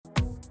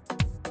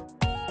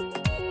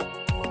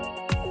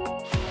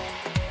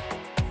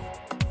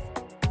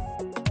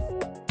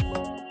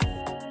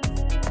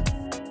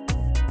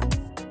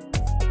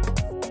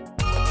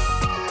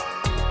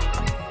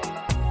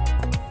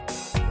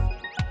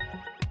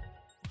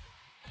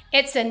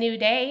It's a new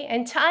day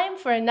and time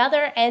for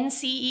another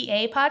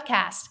NCEA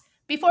podcast.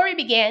 Before we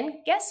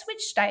begin, guess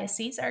which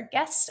diocese our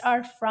guests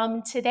are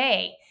from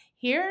today?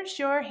 Here's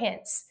your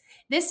hints.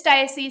 This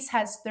diocese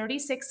has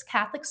 36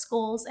 Catholic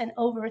schools and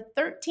over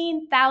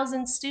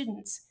 13,000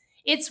 students.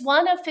 It's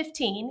one of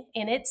 15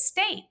 in its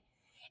state,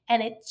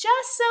 and it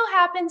just so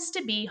happens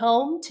to be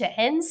home to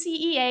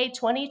NCEA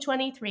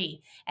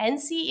 2023,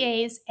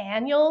 NCEA's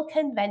annual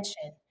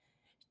convention.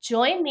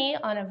 Join me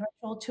on a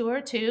virtual tour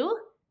to,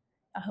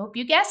 I hope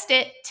you guessed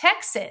it,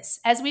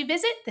 Texas, as we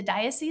visit the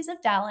Diocese of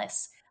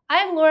Dallas.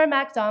 I'm Laura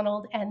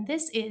MacDonald, and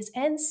this is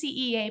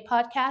NCEA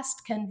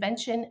Podcast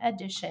Convention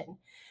Edition.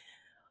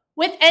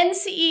 With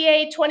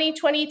NCEA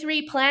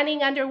 2023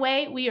 planning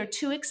underway, we are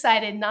too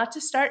excited not to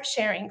start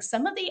sharing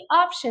some of the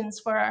options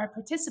for our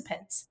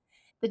participants.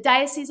 The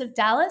Diocese of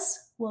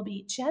Dallas will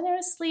be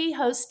generously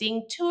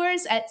hosting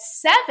tours at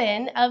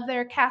 7 of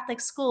their Catholic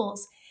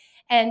schools.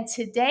 And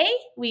today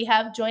we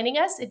have joining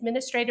us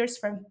administrators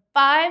from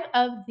 5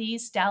 of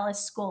these Dallas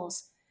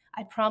schools.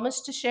 I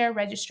promise to share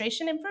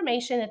registration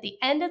information at the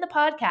end of the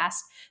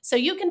podcast so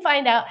you can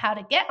find out how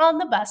to get on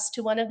the bus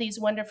to one of these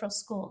wonderful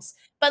schools.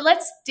 But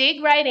let's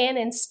dig right in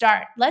and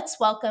start. Let's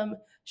welcome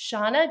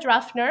Shauna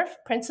Druffner,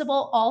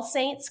 Principal All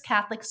Saints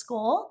Catholic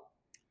School.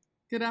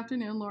 Good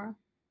afternoon, Laura.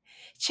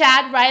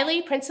 Chad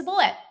Riley,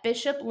 Principal at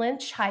Bishop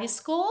Lynch High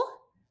School.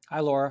 Hi,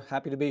 Laura.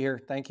 Happy to be here.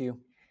 Thank you.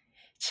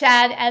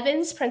 Chad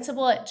Evans,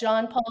 Principal at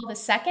John Paul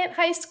II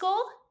High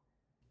School.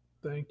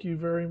 Thank you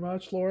very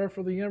much, Laura,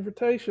 for the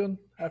invitation.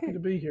 Happy to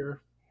be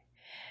here.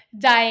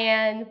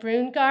 Diane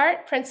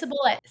Brungart, Principal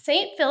at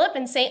St. Philip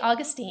and St.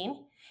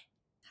 Augustine.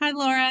 Hi,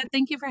 Laura.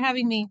 Thank you for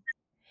having me.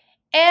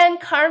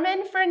 And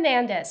Carmen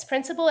Fernandez,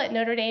 Principal at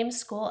Notre Dame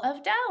School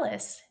of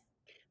Dallas.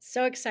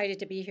 So excited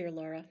to be here,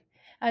 Laura.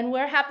 And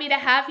we're happy to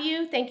have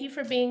you. Thank you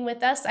for being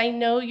with us. I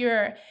know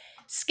your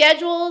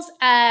schedules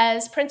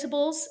as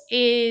principals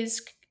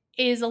is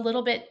a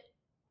little bit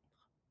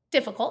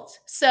difficult.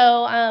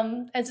 So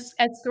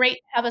it's great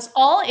to have us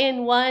all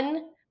in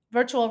one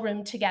virtual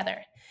room together.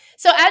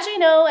 So as you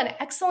know, an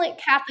excellent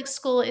Catholic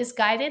school is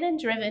guided and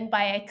driven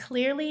by a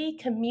clearly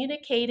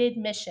communicated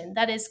mission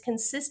that is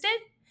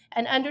consistent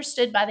and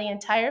understood by the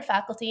entire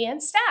faculty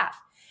and staff.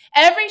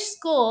 Every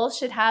school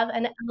should have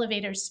an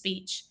elevator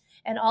speech,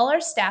 and all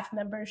our staff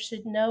members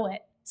should know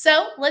it.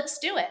 So let's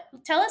do it.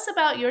 Tell us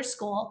about your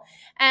school,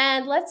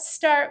 and let's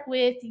start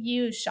with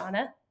you,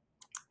 Shauna.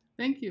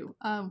 Thank you.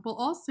 Well,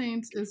 All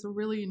Saints is a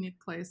really unique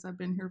place. I've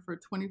been here for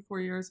 24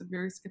 years in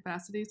various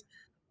capacities.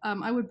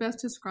 I would best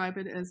describe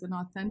it as an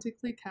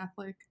authentically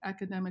Catholic,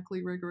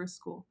 academically rigorous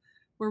school.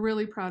 We're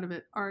really proud of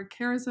it. Our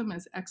charism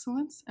is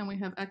excellence, and we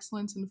have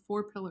excellence in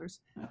 4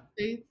 pillars: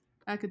 faith,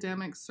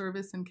 academics,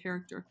 service, and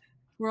character.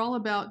 We're all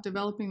about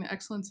developing the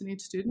excellence in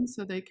each student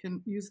so they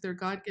can use their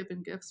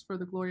God-given gifts for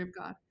the glory of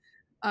God.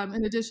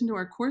 In addition to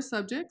our core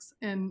subjects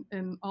and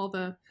all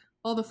the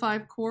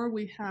 5 core,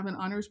 we have an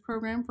honors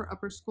program for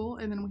upper school,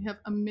 and then we have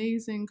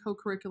amazing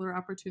co-curricular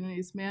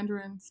opportunities: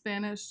 Mandarin,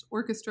 Spanish,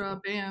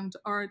 orchestra, band,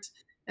 art,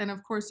 and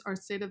of course our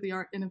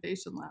state-of-the-art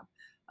innovation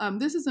lab.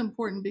 This is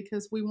important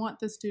because we want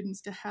the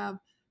students to have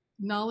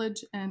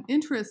knowledge and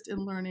interest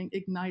in learning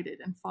ignited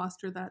and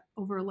foster that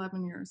over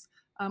 11 years.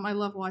 I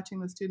love watching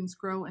the students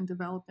grow and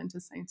develop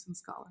into saints and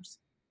scholars.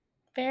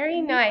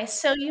 Very nice.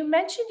 So you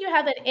mentioned you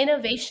have an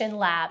innovation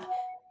lab.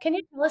 Can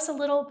you tell us a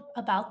little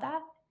about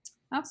that?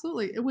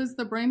 Absolutely. It was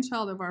the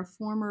brainchild of our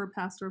former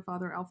pastor,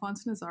 Father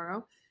Alfonso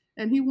Nazaro,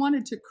 and he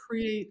wanted to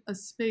create a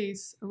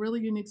space, a really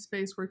unique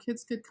space where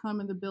kids could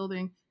come in the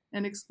building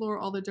and explore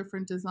all the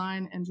different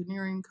design,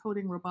 engineering,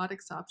 coding,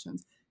 robotics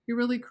options. He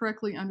really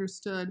correctly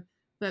understood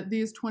that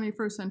these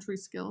 21st century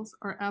skills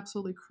are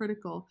absolutely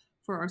critical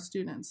for our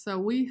students. So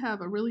we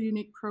have a really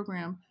unique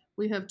program.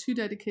 We have 2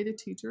 dedicated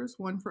teachers,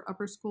 one for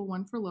upper school,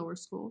 one for lower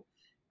school,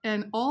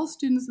 and all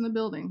students in the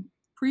building,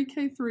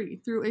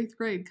 pre-K3 through 8th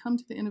grade, come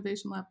to the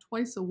Innovation Lab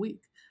twice a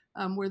week,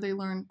 where they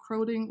learn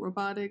coding,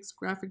 robotics,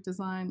 graphic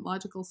design,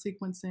 logical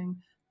sequencing,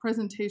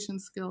 presentation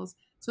skills.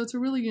 So it's a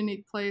really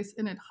unique place,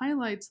 and it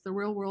highlights the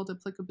real-world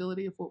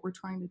applicability of what we're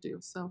trying to do.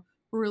 So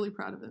we're really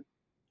proud of it.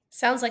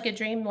 Sounds like a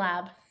dream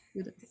lab.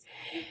 It is.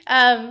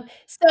 I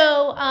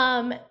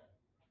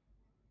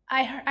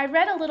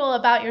read a little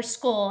about your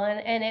school,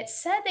 and it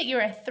said that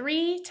you're a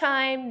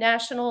 3-time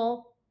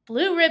national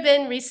Blue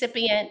Ribbon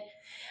recipient.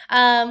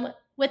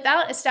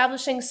 Without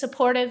establishing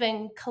supportive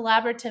and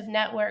collaborative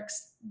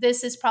networks,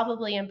 this is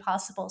probably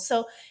impossible.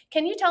 So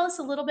can you tell us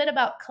a little bit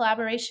about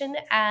collaboration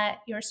at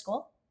your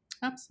school?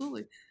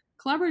 Absolutely.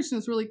 Collaboration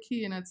is really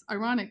key, and it's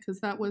ironic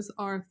because that was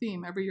our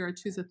theme. Every year I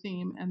choose a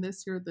theme, and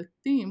this year the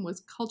theme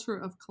was culture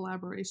of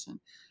collaboration.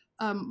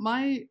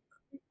 My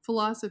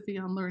philosophy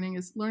on learning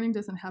is learning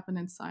doesn't happen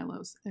in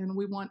silos, and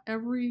we want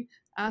every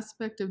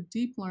aspect of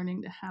deep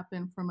learning to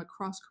happen from a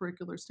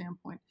cross-curricular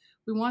standpoint.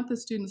 We want the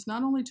students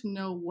not only to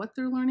know what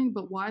they're learning,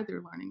 but why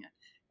they're learning it.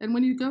 And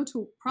when you go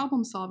to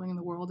problem solving in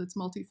the world, it's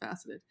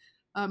multifaceted.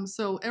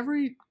 So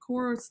every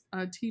core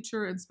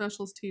teacher and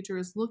specialist teacher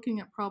is looking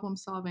at problem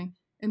solving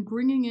and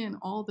bringing in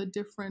all the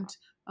different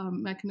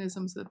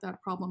mechanisms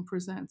that problem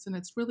presents. And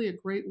it's really a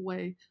great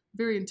way,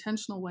 very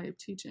intentional way of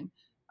teaching.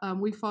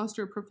 We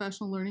foster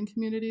professional learning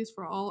communities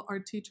for all our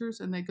teachers,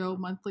 and they go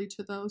monthly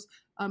to those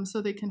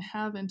so they can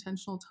have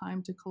intentional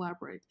time to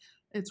collaborate.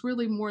 It's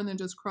really more than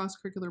just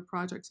cross-curricular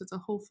projects. It's a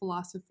whole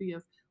philosophy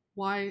of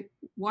why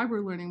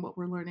we're learning what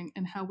we're learning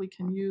and how we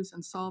can use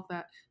and solve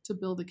that to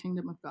build the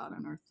kingdom of God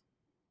on earth.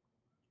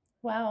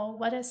 Wow,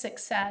 what a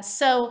success.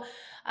 So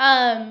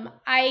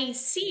I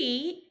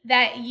see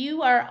that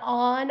you are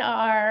on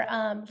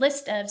our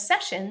list of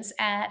sessions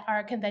at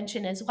our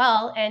convention as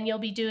well, and you'll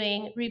be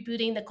doing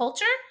Rebooting the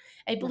Culture,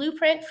 a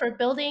blueprint for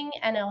building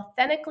an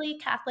authentically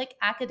Catholic,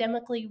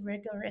 academically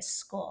rigorous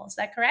school. Is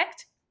that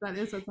correct? That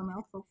is a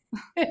mouthful.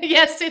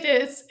 Yes, it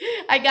is.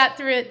 I got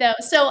through it though.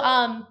 So,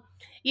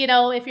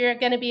 if you're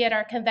going to be at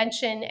our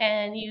convention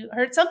and you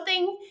heard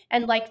something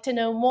and like to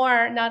know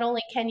more, not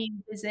only can you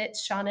visit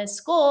Shauna's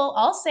school,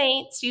 All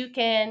Saints, you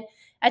can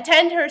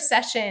attend her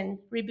session,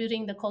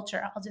 Rebooting the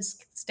Culture. I'll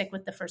just stick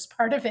with the first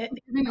part of it.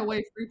 Giving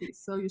away freebies,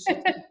 so you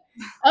should.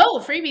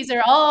 Oh, freebies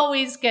are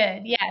always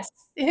good. Yes.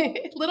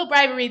 Little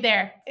bribery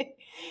there.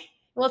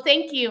 Well,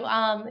 thank you.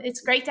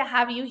 It's great to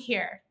have you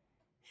here.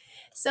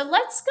 So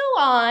let's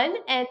go on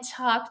and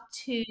talk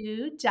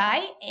to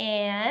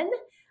Diane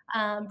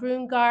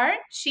Brungard.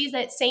 She's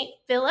at St.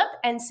 Philip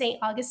and St.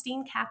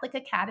 Augustine Catholic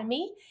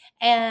Academy.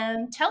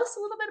 And tell us a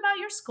little bit about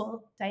your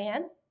school,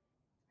 Diane.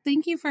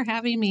 Thank you for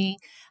having me.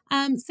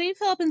 St.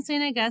 Philip and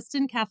St.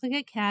 Augustine Catholic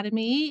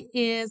Academy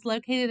is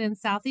located in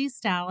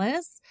Southeast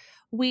Dallas.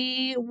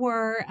 We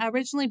were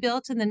originally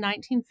built in the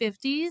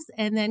 1950s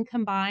and then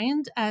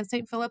combined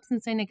St. Philip's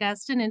and St.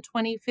 Augustine in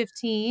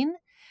 2015.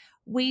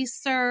 We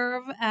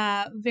serve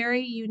a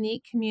very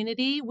unique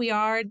community. We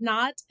are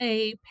not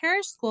a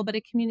parish school, but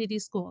a community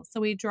school. So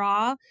we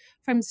draw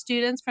from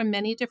students from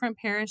many different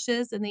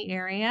parishes in the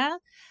area.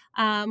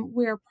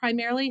 We're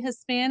primarily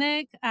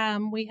Hispanic.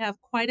 We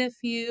have quite a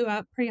few,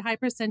 pretty high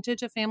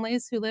percentage of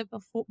families who live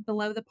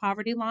below the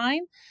poverty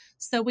line.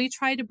 So we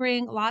try to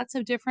bring lots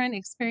of different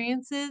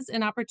experiences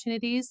and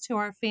opportunities to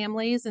our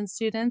families and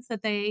students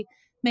that they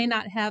may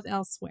not have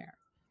elsewhere.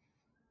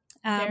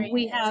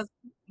 We have,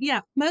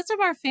 most of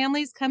our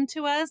families come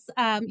to us,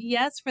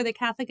 yes, for the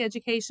Catholic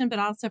education, but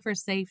also for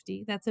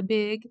safety. That's a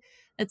big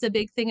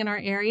thing in our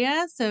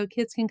area. So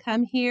kids can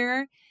come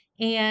here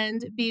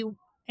and be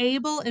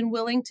able and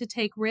willing to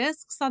take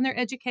risks on their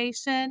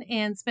education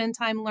and spend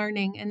time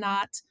learning and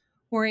not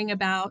worrying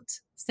about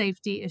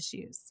safety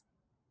issues.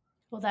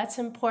 Well, that's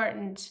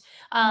important.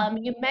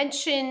 You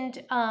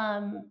mentioned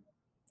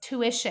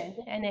tuition,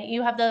 and that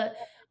you have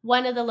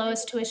one of the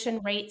lowest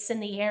tuition rates in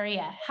the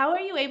area. How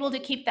are you able to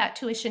keep that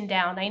tuition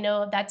down? I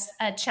know that's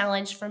a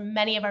challenge for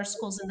many of our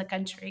schools in the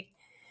country.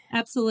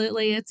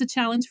 Absolutely. It's a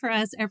challenge for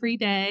us every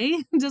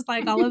day, just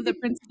like all of the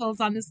principals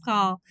on this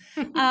call.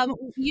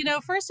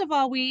 First of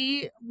all,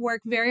 we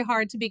work very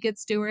hard to be good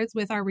stewards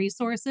with our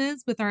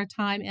resources, with our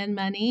time and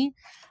money.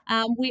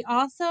 We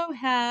also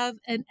have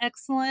an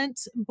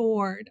excellent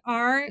board.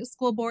 Our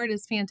school board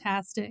is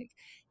fantastic.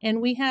 And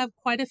we have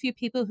quite a few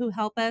people who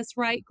help us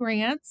write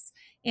grants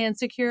and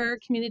secure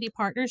community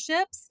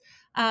partnerships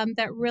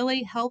that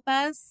really help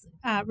us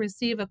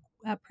receive a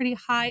pretty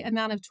high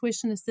amount of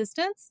tuition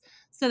assistance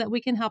so that we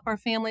can help our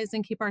families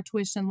and keep our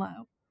tuition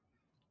low.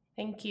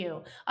 Thank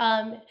you.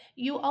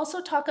 You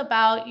also talk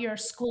about your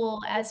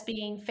school as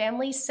being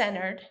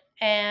family-centered,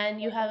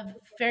 and you have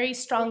very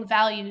strong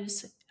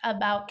values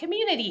about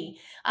community.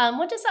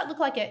 What does that look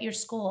like at your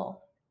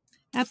school?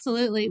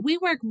 Absolutely. We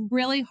work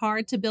really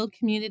hard to build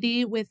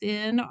community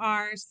within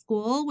our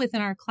school, within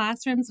our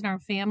classrooms and our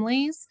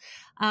families.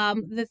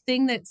 The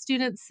thing that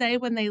students say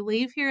when they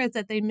leave here is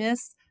that they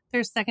miss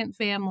their second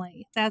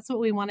family. That's what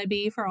we want to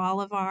be for all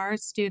of our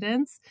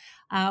students.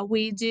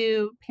 We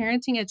do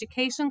parenting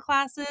education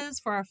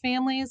classes for our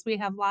families. We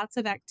have lots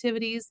of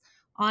activities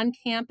on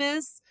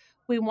campus.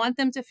 We want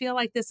them to feel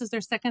like this is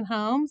their second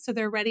home, so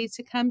they're ready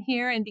to come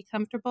here and be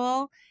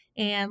comfortable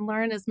and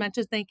learn as much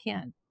as they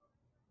can.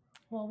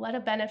 Well, what a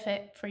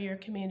benefit for your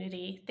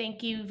community.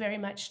 Thank you very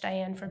much,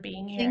 Diane, for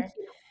being here. Thank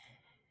you.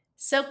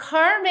 So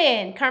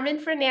Carmen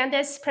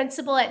Fernandez,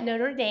 principal at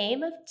Notre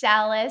Dame of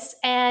Dallas,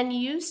 and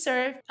you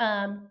serve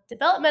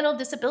developmental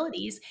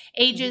disabilities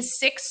ages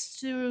 6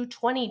 through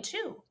 22.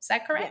 Is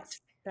that correct?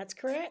 Yes, that's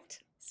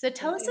correct. So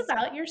tell us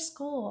about your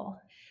school.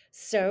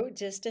 So,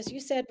 just as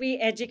you said, we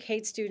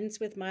educate students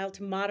with mild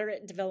to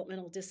moderate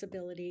developmental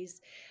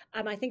disabilities.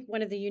 I think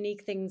one of the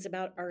unique things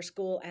about our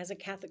school as a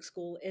Catholic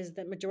school is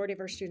the majority of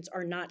our students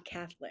are not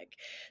Catholic.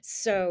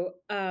 So,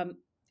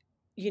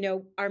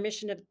 our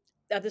mission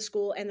of the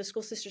school and the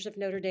School Sisters of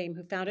Notre Dame,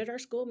 who founded our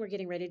school, and we're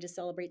getting ready to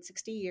celebrate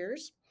 60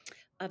 years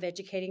of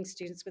educating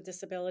students with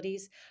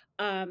disabilities,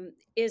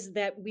 is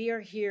that we are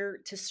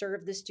here to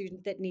serve the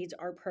student that needs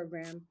our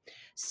program.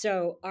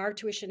 So our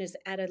tuition is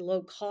at a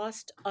low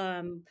cost.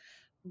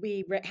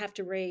 We have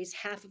to raise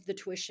half of the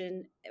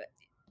tuition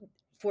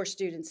for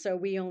students.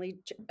 So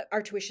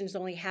our tuition is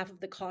only half of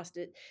the cost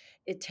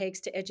it takes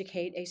to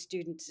educate a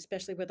student,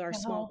 especially with our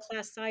small Wow.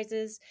 class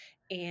sizes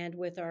and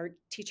with our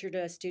teacher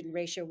to student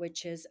ratio,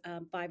 which is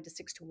 5 to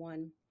 6 to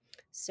 1.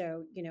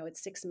 So,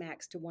 it's 6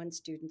 max to 1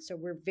 student. So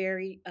we're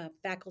very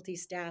faculty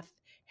staff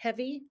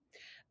heavy.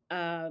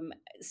 Um,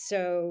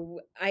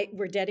 so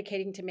we're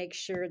dedicating to make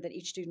sure that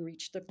each student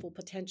reach their full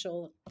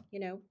potential,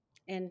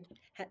 and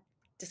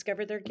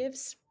discover their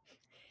gifts.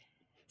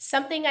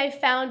 Something I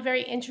found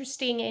very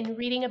interesting in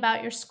reading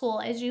about your school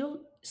is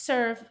you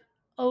serve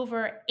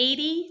over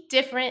 80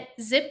 different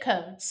zip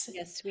codes.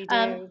 Yes, we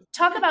do.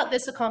 Talk about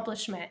this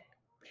accomplishment.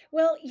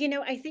 Well,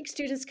 I think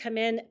students come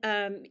in,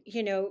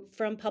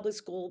 from public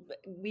school.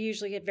 We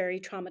usually have very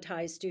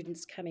traumatized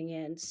students coming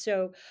in.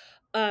 So,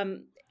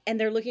 and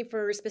they're looking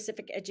for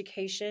specific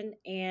education,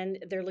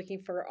 and they're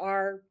looking for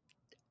our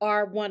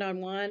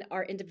one-on-one,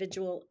 our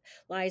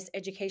individualized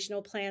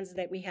educational plans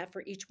that we have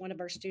for each one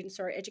of our students.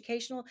 So our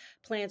educational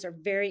plans are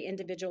very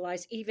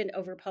individualized, even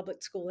over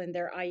public school in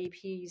their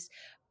IEPs.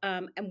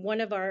 And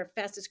one of our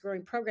fastest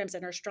growing programs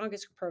and our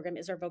strongest program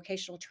is our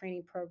vocational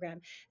training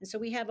program. And so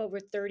we have over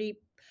 30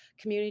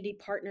 community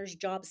partners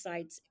job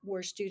sites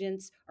where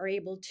students are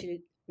able to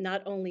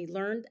not only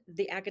learn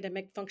the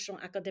functional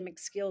academic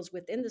skills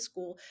within the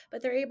school,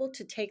 but they're able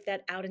to take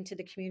that out into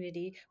the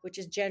community, which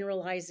is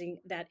generalizing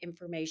that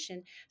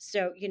information.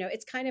 So,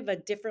 it's kind of a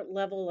different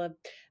level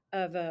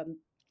of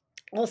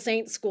All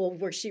Saints School,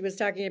 where she was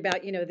talking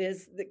about,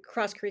 this the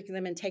cross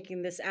curriculum and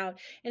taking this out,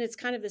 and it's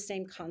kind of the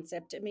same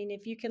concept. I mean,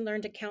 if you can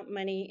learn to count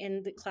money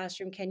in the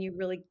classroom, can you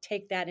really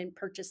take that and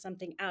purchase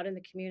something out in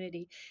the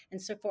community?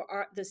 And so, for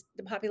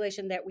the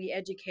population that we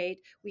educate,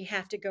 we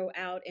have to go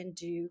out and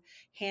do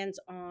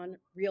hands-on,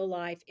 real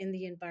life in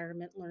the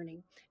environment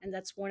learning, and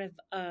that's one of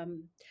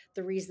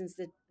the reasons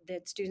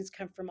that students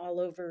come from all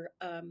over.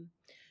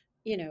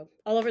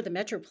 All over the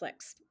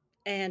Metroplex.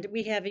 And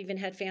we have even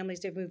had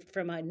families who've moved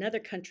from another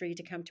country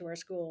to come to our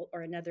school,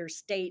 or another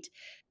state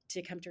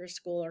to come to our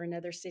school, or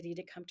another city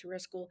to come to our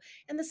school.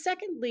 And the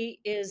secondly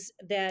is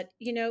that,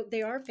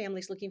 they are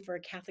families looking for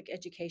a Catholic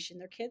education.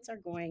 Their kids are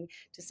going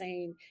to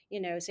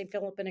St.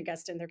 Philip and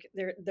Augustine.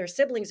 Their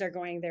siblings are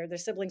going there. Their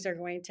siblings are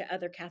going to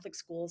other Catholic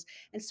schools.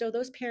 And so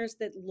those parents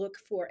that look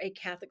for a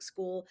Catholic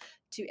school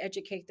to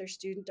educate their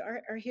student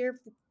are here.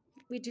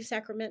 We do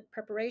sacrament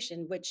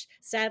preparation, which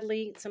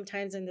sadly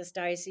sometimes in this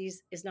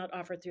diocese is not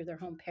offered through their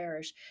home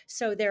parish.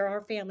 So there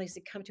are families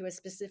that come to us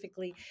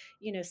specifically,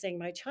 saying,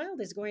 my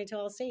child is going to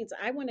All Saints.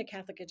 I want a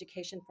Catholic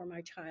education for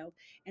my child.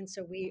 And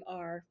so we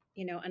are,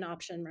 an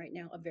option right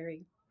now, a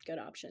very good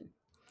option.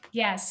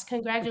 Yes,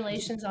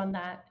 congratulations on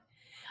that.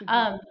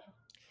 Um,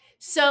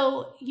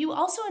 so you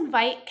also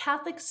invite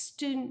Catholic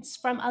students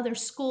from other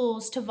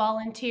schools to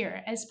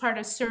volunteer as part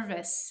of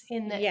service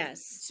in the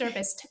Yes.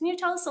 service. Can you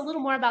tell us a little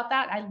more about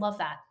that? I love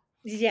that.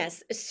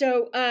 Yes.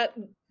 So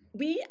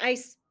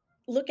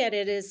look at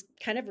it as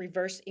kind of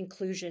reverse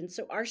inclusion.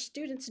 So our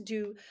students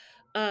do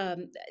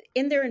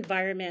in their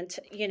environment,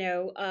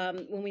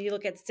 when we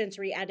look at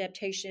sensory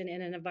adaptation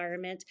in an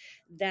environment,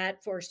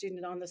 that for a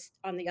student on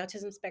the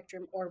autism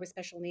spectrum or with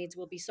special needs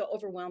will be so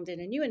overwhelmed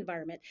in a new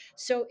environment.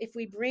 So if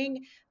we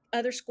bring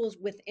other schools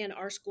within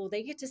our school,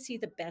 they get to see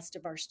the best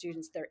of our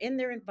students. They're in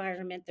their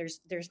environment.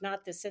 There's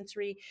not the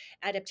sensory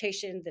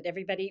adaptation that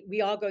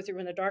we all go through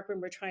in the dark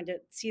room. We're trying to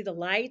see the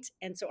light.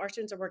 And so our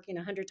students are working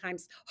 100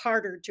 times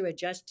harder to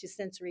adjust to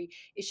sensory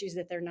issues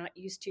that they're not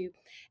used to.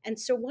 And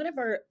so one of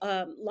our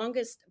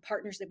longest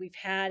partners that we've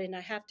had, and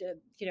I have to,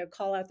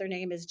 call out their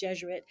name, is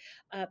Jesuit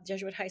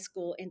High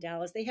School in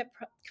Dallas. They have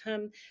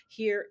come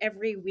here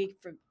every week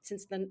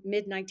since the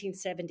mid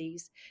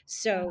 1970s.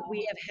 So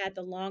we have had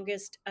the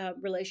longest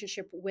relationship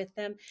with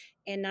them.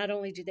 And not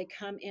only do they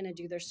come in and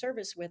do their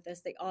service with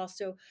us, they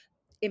also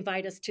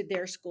invite us to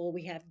their school.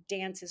 We have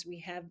dances, we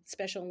have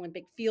Special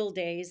Olympic field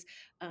days.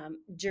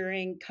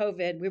 During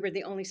COVID, we were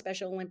the only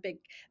Special Olympic,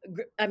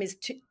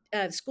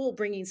 school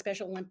bringing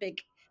Special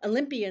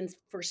Olympians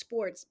for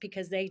sports,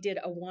 because they did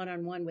a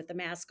one-on-one with the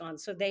mask on.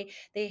 So they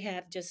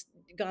have just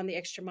gone the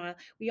extra mile.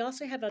 We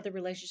also have other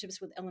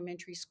relationships with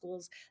elementary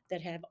schools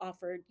that have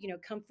offered,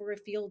 come for a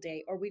field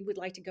day, or we would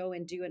like to go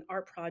and do an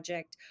art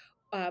project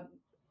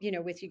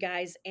with you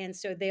guys. And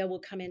so they will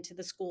come into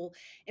the school.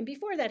 And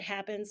before that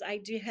happens, I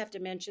do have to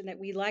mention that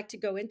we like to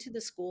go into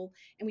the school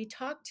and we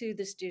talk to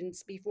the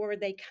students before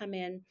they come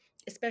in,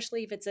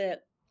 especially if it's a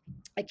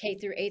K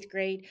through 8th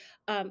grade.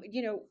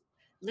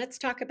 Let's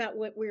talk about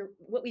what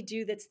we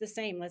do that's the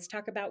same. Let's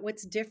talk about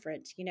what's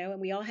different,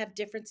 and we all have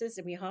differences,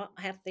 and we all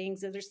have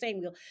things that are the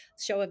same. We'll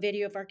show a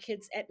video of our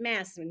kids at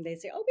Mass, and they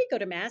say, oh, we go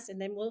to Mass. And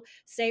then we'll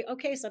say,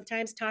 okay,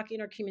 sometimes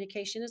talking or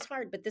communication is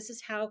hard, but this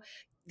is how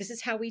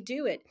we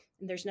do it.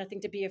 And there's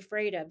nothing to be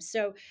afraid of.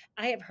 So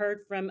I have heard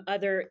from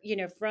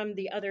from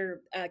the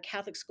other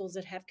Catholic schools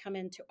that have come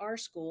into our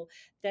school,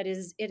 it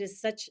is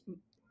such,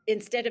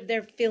 instead of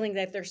their feeling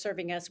that they're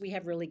serving us, we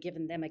have really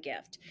given them a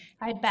gift.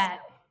 I bet.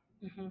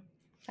 So,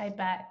 I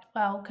bet.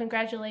 Well,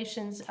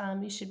 congratulations.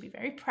 You should be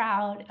very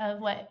proud of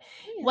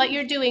what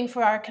you're doing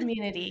for our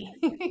community.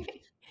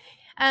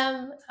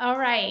 All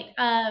right.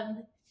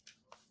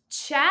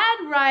 Chad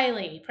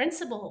Riley,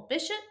 Principal,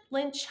 Bishop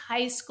Lynch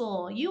High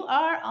School. You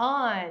are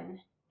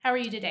on. How are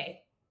you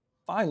today?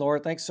 Fine, Laura.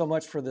 Thanks so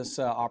much for this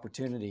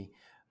opportunity.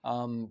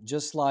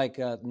 Just like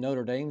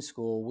Notre Dame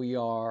School, we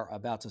are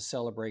about to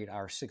celebrate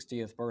our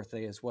 60th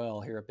birthday as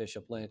well here at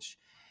Bishop Lynch.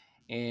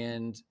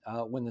 And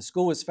when the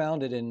school was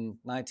founded in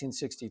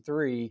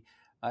 1963,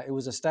 it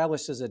was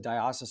established as a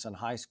diocesan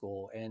high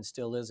school and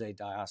still is a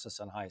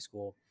diocesan high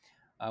school.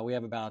 We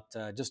have about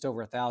just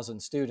over 1,000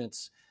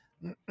 students.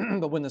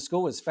 But when the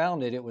school was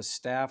founded, it was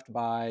staffed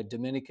by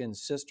Dominican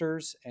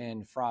sisters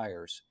and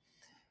friars.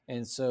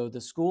 And so the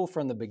school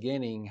from the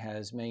beginning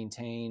has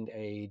maintained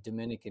a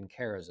Dominican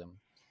charism.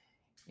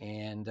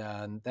 And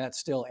that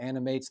still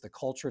animates the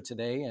culture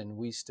today. And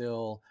we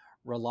still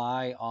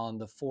rely on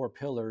the four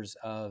pillars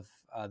of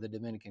the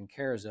Dominican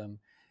charism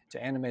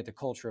to animate the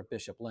culture of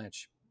Bishop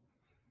Lynch.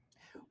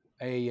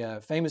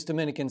 A famous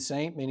Dominican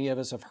saint, many of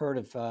us have heard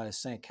of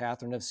St.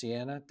 Catherine of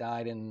Siena,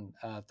 died in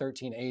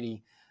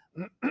 1380.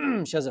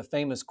 She has a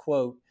famous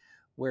quote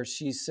where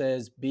she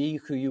says, "Be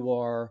who you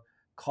are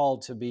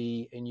called to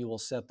be, and you will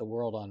set the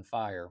world on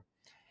fire."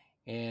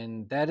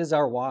 And that is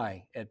our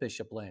why at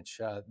Bishop Lynch.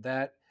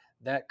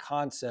 That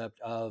concept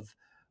of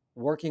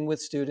working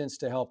with students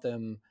to help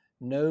them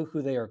know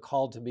who they are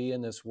called to be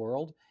in this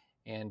world,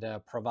 and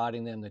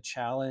providing them the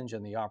challenge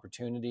and the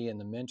opportunity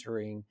and the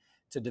mentoring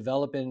to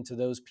develop into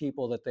those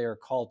people that they are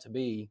called to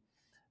be,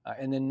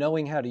 and then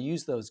knowing how to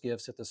use those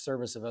gifts at the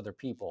service of other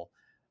people.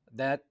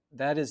 That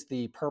is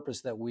the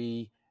purpose that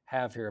we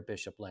have here at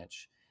Bishop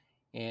Lynch.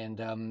 And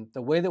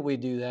the way that we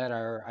do that,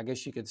 I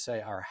guess you could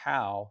say our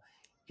how,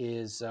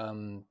 is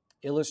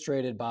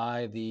illustrated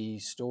by the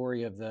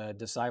story of the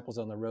disciples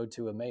on the road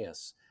to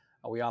Emmaus.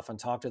 We often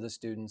talk to the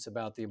students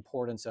about the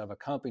importance of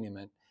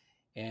accompaniment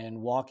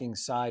and walking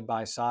side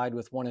by side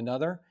with one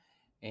another,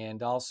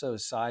 and also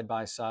side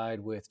by side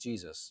with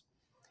Jesus.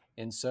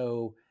 And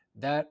so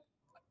that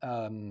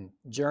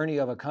journey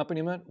of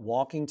accompaniment,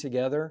 walking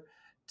together,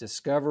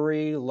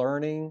 discovery,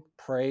 learning,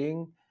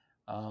 praying,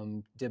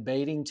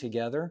 debating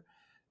together,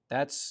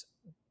 that's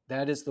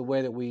that is the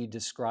way that we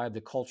describe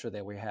the culture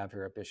that we have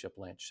here at Bishop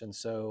Lynch. And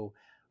so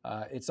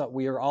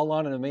we are all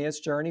on an Emmaus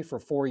journey for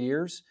 4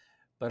 years,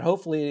 but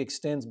hopefully it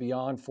extends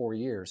beyond 4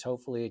 years.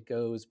 Hopefully it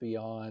goes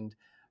beyond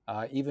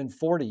even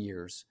 40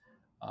 years.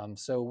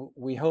 So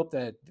we hope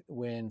that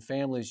when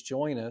families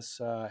join us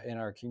in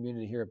our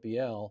community here at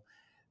BL,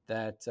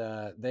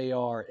 that they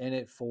are in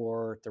it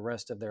for the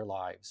rest of their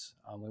lives.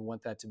 We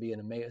want that to be an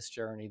Emmaus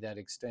journey that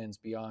extends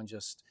beyond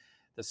just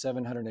the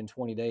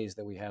 720 days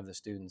that we have the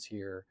students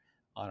here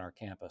on our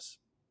campus.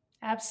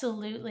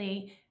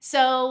 Absolutely.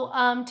 So,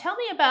 tell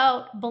me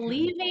about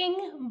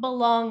believing,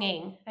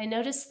 belonging. I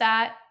noticed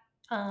that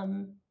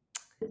the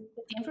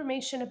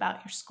information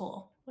about your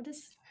school. What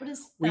is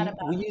that We about?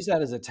 use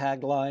that as a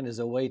tagline, as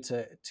a way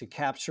to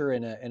capture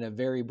in a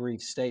very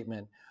brief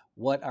statement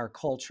what our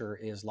culture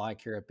is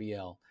like here at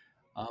BL.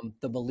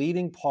 The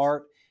believing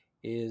part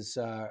is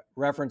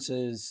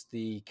references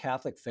the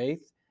Catholic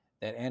faith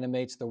that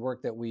animates the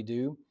work that we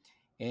do,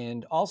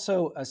 and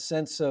also a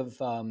sense of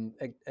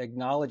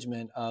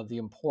acknowledgement of the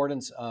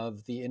importance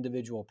of the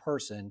individual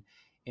person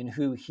in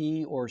who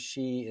he or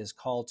she is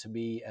called to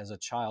be as a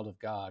child of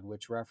God,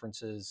 which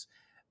references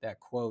that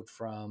quote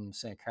from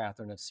St.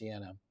 Catherine of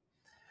Siena.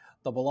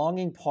 The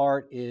belonging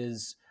part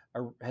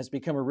has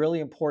become a really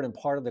important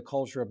part of the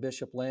culture of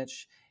Bishop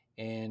Lynch,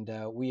 and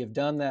we have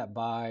done that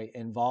by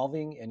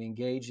involving and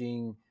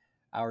engaging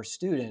our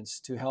students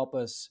to help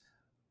us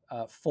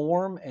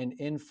form and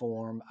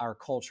inform our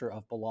culture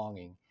of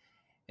belonging.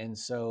 And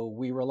so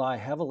we rely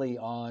heavily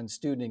on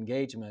student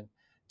engagement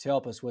to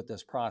help us with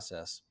this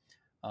process.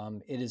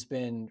 It has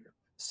been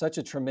such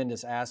a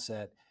tremendous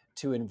asset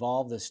to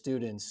involve the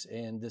students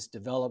in this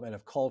development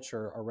of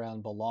culture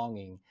around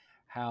belonging,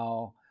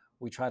 how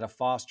we try to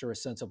foster a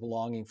sense of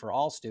belonging for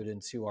all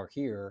students who are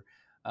here.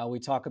 We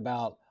talk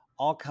about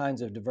all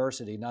kinds of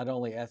diversity, not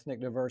only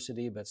ethnic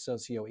diversity, but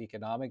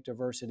socioeconomic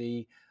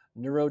diversity,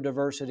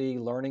 neurodiversity,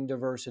 learning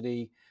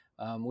diversity.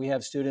 We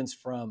have students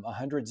from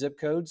 100 zip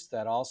codes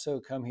that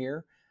also come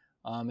here,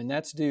 and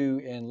that's due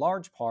in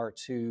large part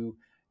to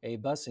a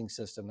busing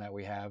system that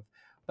we have.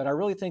 But I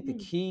really think the Hmm.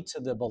 key to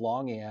the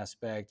belonging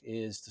aspect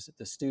is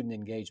the student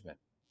engagement.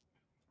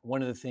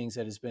 One of the things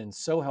that has been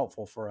so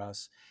helpful for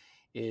us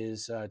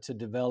is to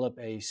develop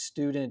a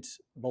student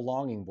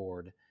belonging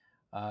board.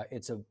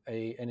 It's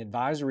an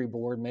advisory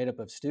board made up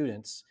of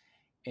students,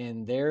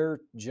 and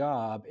their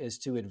job is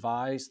to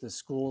advise the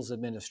school's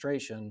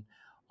administration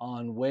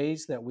on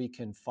ways that we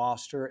can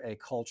foster a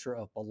culture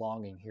of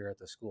belonging here at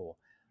the school.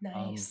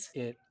 Nice.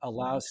 It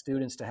allows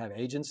students to have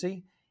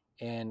agency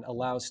and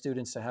allows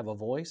students to have a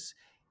voice,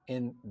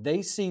 and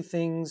they see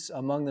things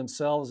among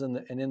themselves and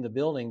in the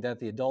building that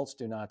the adults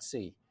do not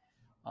see.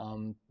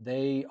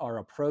 They are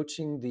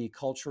approaching the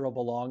cultural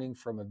belonging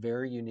from a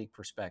very unique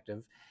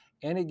perspective,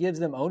 and it gives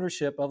them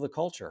ownership of the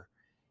culture.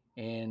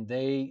 And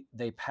they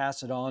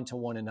pass it on to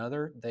one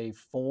another. They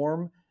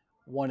form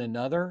one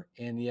another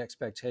in the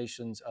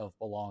expectations of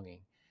belonging.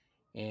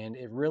 And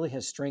it really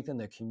has strengthened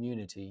the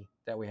community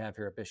that we have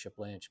here at Bishop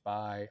Lynch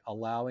by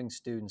allowing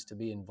students to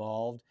be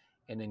involved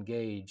and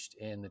engaged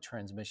in the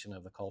transmission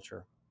of the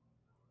culture.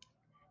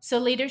 So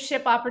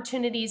leadership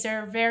opportunities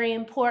are very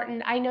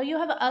important. I know you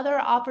have other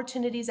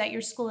opportunities at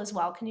your school as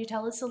well. Can you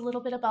tell us a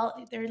little bit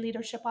about their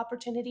leadership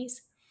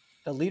opportunities?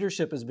 The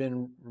leadership has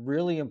been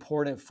really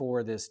important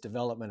for this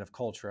development of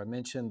culture. I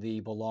mentioned the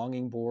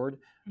Belonging Board.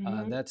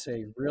 That's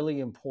a really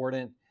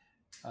important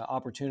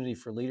opportunity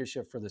for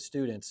leadership for the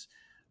students.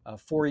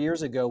 4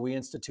 years ago, we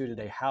instituted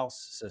a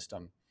house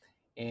system.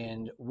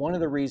 And one of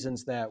the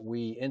reasons that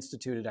we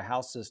instituted a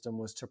house system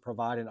was to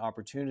provide an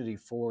opportunity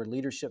for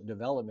leadership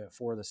development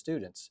for the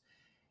students.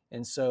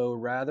 And so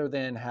rather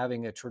than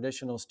having a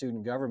traditional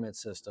student government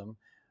system,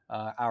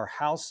 our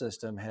house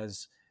system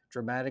has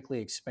dramatically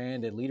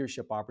expanded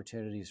leadership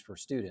opportunities for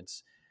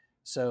students.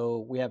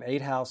 So we have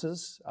 8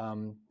 houses.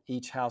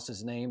 Each house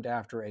is named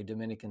after a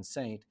Dominican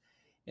saint.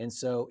 And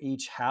so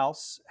each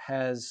house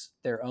has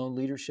their own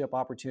leadership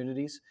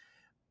opportunities.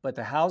 But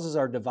the houses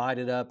are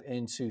divided up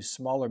into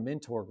smaller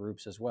mentor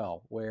groups as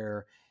well,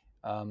 where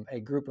a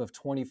group of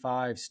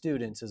 25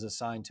 students is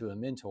assigned to a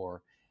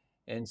mentor.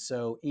 And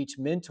so each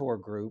mentor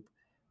group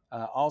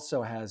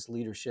also has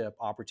leadership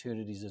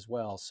opportunities as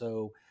well.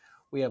 So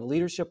we have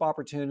leadership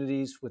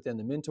opportunities within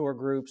the mentor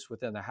groups,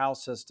 within the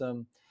house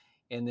system,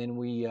 and then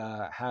we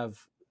have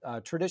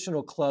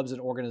traditional clubs and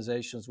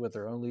organizations with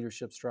their own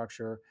leadership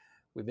structure.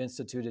 We've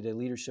instituted a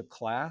leadership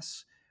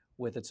class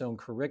with its own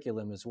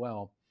curriculum as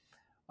well.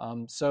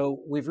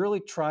 So we've really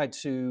tried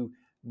to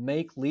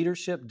make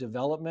leadership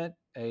development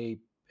a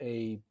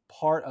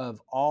part of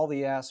all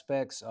the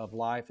aspects of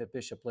life at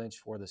Bishop Lynch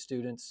for the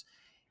students.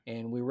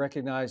 And we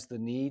recognize the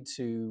need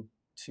to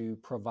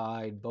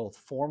provide both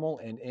formal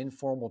and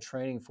informal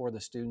training for the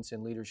students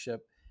in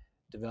leadership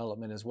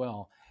development as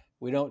well.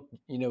 We don't,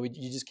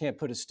 you just can't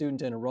put a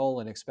student in a role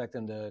and expect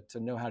them to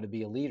know how to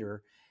be a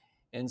leader.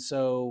 And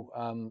so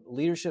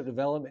leadership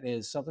development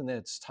is something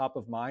that's top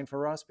of mind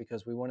for us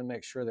because we want to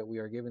make sure that we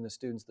are giving the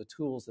students the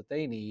tools that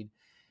they need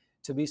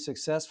to be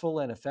successful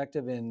and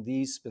effective in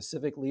these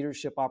specific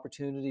leadership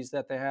opportunities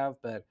that they have,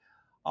 but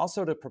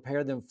also to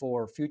prepare them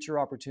for future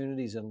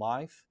opportunities in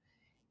life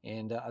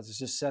and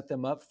just set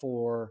them up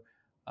for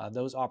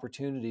those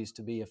opportunities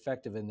to be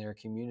effective in their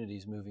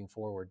communities moving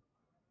forward.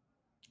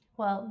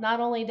 Well, not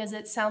only does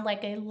it sound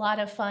like a lot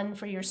of fun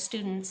for your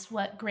students,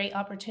 what great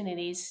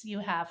opportunities you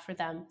have for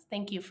them.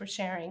 Thank you for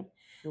sharing.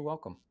 You're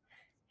welcome.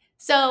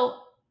 So,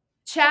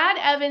 Chad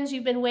Evans,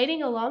 you've been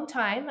waiting a long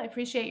time. I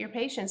appreciate your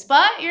patience,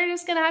 but you're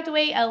just going to have to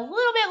wait a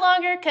little bit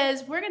longer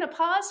because we're going to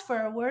pause for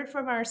a word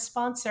from our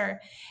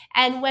sponsor.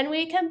 And when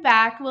we come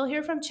back, we'll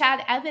hear from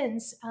Chad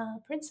Evans,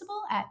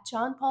 principal at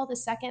John Paul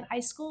II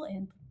High School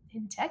in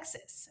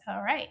Texas.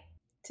 All right.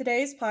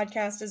 Today's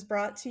podcast is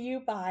brought to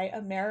you by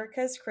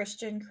America's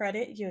Christian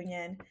Credit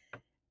Union,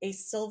 a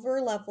silver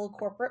level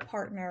corporate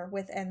partner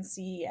with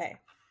NCEA.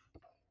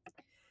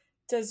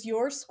 Does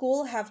your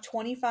school have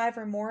 25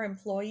 or more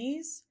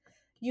employees?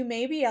 You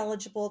may be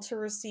eligible to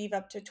receive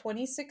up to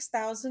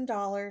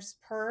 $26,000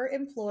 per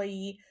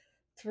employee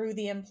through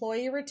the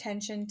Employee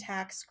Retention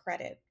Tax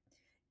Credit.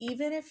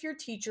 Even if your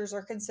teachers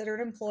are considered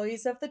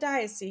employees of the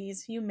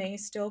diocese, you may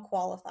still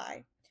qualify.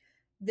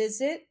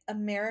 Visit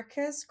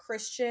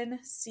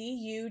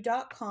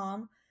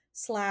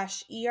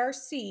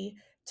americaschristiancu.com/ERC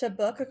to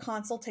book a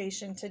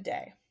consultation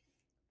today.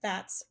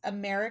 That's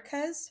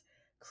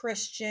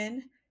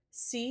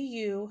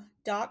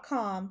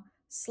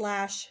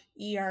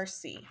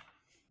americaschristiancu.com/ERC.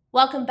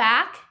 Welcome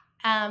back.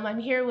 I'm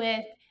here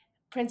with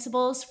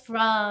principals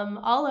from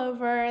all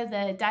over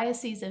the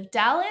Diocese of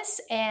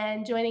Dallas,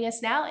 and joining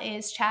us now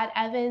is Chad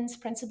Evans,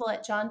 principal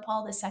at John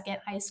Paul II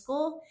High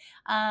School.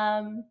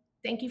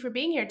 Thank you for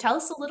being here. Tell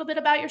us a little bit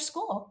about your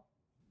school.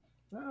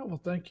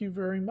 Well, thank you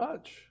very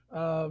much.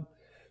 So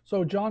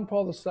John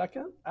Paul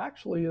II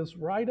actually is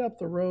right up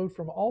the road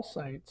from All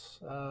Saints,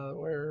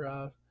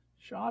 where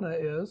Shauna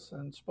is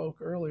and spoke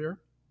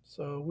earlier.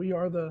 So we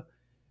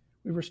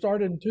were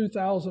started in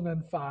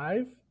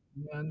 2005,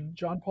 and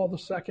John Paul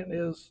II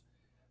is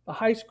the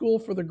high school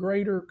for the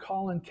greater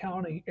Collin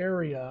County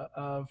area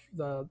of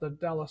the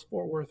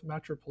Dallas-Fort Worth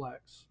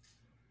Metroplex.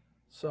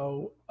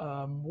 So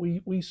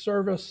we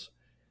service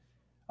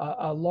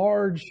a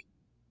large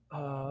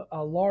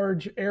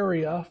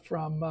area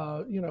from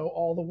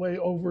all the way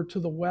over to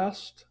the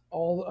west,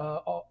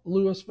 all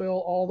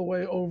Louisville, all the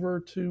way over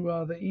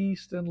to the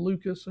east and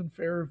Lucas and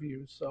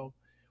Fairview. So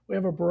we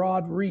have a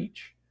broad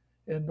reach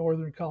in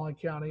northern Collin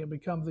County and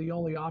become the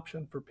only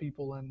option for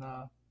people in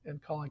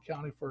Collin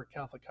County for a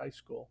Catholic high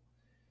school.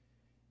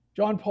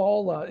 John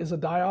Paul is a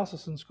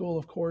diocesan school,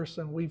 of course,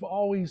 and we've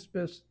always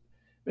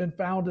been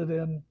founded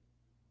in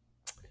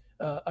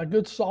a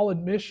good solid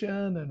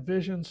mission and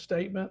vision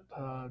statement,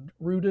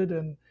 rooted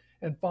in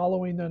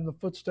following in the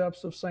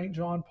footsteps of St.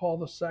 John Paul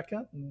II.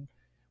 And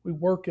we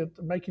work at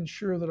making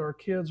sure that our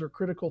kids are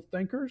critical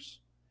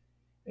thinkers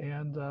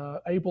and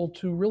able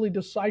to really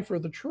decipher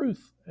the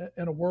truth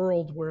in a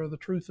world where the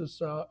truth is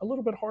a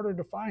little bit harder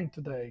to find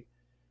today.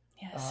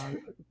 Yes. uh,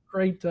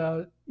 great,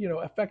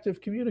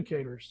 effective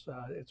communicators.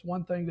 It's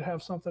one thing to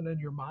have something in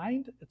your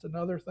mind. It's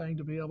another thing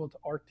to be able to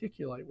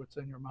articulate what's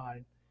in your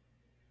mind.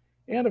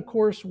 And of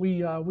course,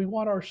 we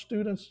want our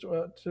students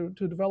to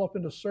develop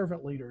into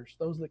servant leaders,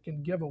 those that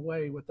can give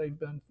away what they've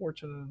been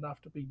fortunate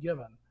enough to be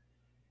given.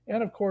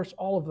 And of course,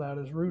 all of that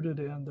is rooted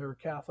in their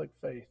Catholic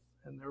faith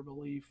and their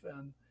belief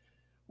in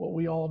what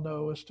we all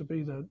know is to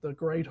be the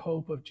great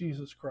hope of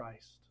Jesus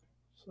Christ.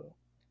 So,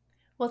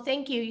 Well,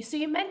 thank you. So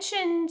you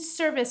mentioned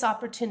service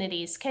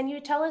opportunities. Can you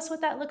tell us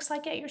what that looks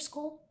like at your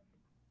school?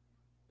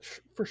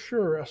 for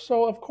sure.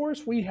 So, of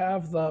course, we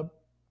have the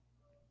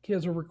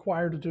kids are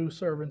required to do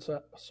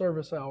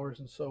service hours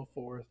and so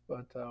forth.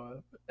 But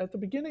at the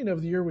beginning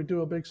of the year, we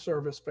do a big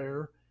service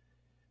fair.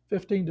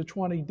 15 to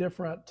 20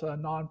 different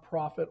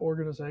nonprofit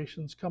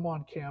organizations come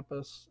on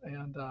campus,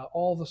 and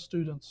all the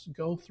students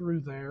go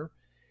through there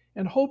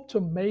and hope to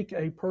make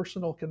a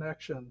personal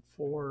connection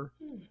for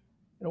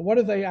what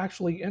are they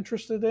actually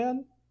interested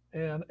in,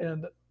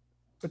 and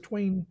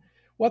between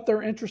what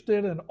they're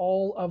interested in,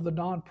 all of the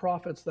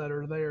nonprofits that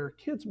are there,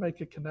 kids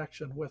make a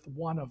connection with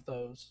one of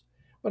those.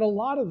 But a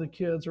lot of the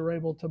kids are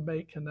able to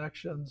make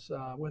connections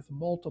with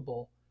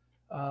multiple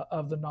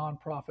of the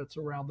nonprofits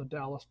around the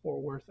Dallas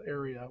Fort Worth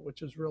area,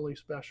 which is really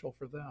special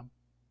for them.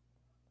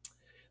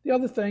 The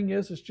other thing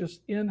is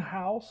just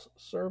in-house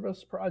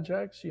service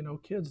projects.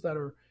 Kids that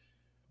are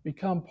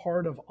become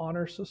part of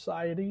honor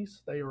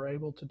societies, they are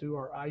able to do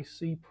our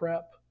IC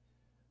prep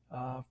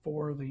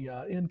for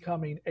the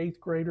incoming eighth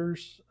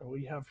graders.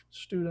 We have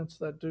students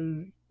that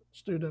do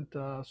student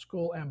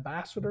school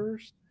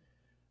ambassadors,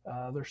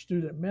 they're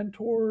student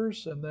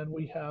mentors, and then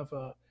we have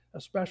a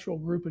special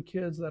group of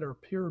kids that are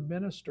peer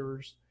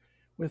ministers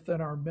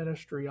within our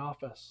ministry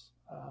office.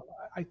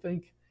 I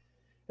think,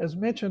 as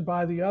mentioned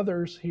by the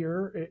others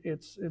here,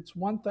 it's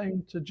one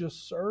thing to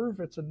just serve;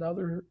 it's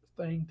another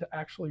thing to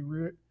actually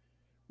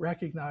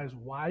recognize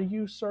why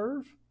you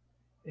serve,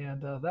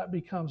 and that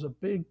becomes a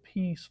big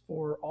piece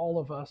for all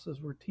of us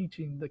as we're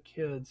teaching the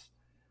kids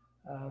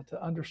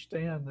to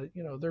understand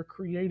that they're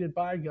created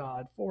by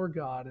God, for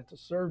God, and to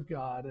serve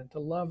God and to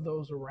love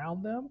those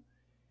around them.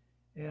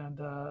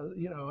 And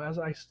as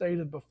I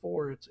stated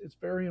before, it's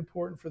very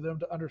important for them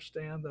to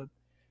understand that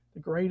the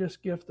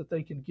greatest gift that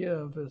they can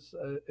give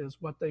is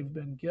what they've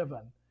been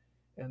given,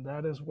 and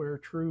that is where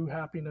true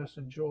happiness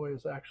and joy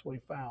is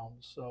actually found.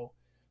 So,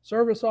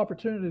 service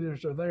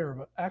opportunities are there,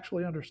 but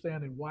actually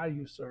understanding why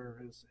you serve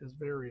is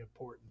very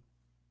important.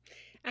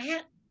 I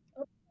had,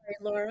 oh, sorry,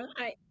 Laura.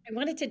 I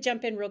wanted to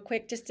jump in real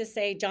quick just to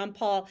say, John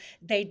Paul,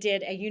 they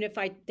did a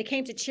unified, they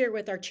came to cheer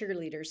with our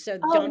cheerleaders. So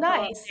Oh, John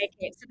Paul, nice.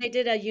 so they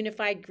did a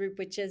unified group,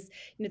 which is,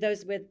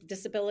 those with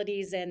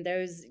disabilities and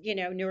those,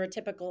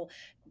 neurotypical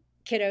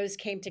kiddos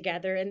came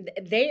together, and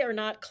they are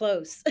not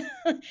close.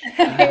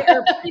 They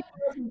are pretty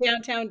close in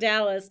downtown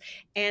Dallas,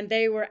 and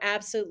they were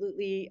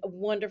absolutely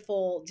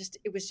wonderful. Just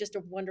it was just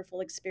a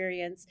wonderful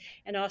experience.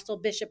 And also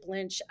Bishop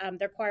Lynch,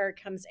 their choir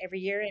comes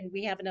every year, and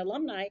we have an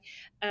alumni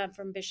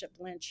from Bishop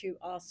Lynch who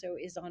also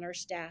is on our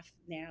staff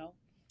now.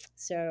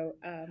 So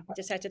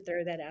just had to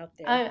throw that out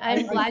there. I'm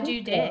I glad think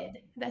you did.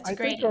 That's I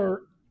think great.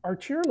 our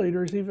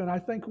cheerleaders even I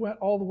think went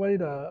all the way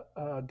to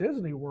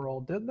Disney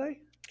World, didn't they?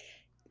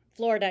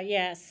 Florida,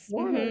 yes.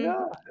 Florida,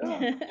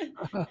 yeah,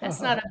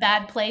 That's yeah. not a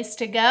bad place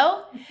to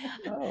go.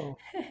 Oh,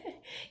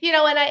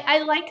 And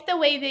I like the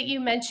way that you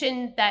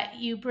mentioned that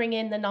you bring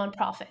in the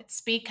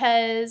nonprofits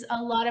because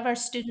a lot of our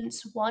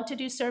students want to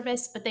do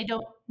service, but they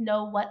don't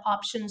know what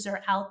options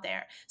are out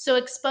there. So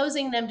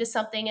exposing them to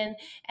something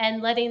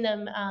and letting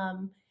them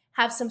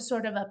have some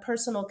sort of a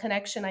personal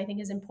connection, I think,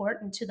 is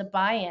important to the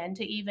buy-in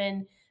to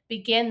even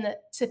begin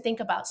to think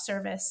about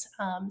service.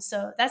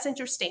 So that's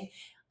interesting.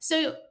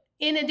 So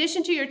in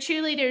addition to your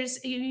cheerleaders,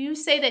 you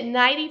say that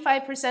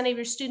 95% of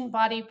your student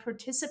body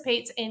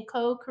participates in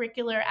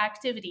co-curricular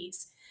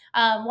activities.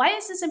 Why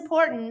is this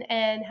important,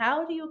 and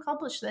how do you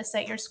accomplish this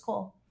at your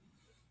school?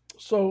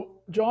 so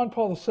John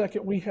Paul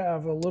II, we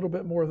have a little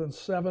bit more than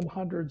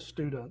 700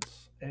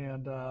 students,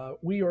 and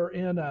we are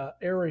in an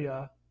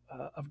area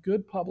of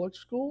good public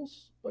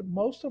schools, but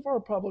most of our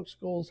public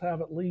schools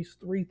have at least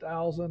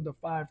 3,000 to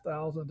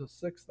 5,000 to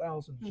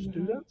 6,000 Hmm.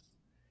 students.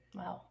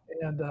 Wow.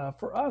 And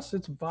for us,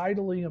 it's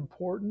vitally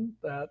important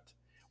that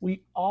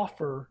we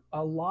offer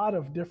a lot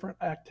of different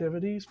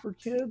activities for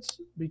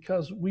kids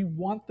because we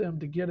want them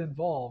to get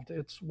involved.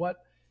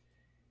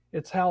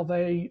 It's how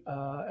they,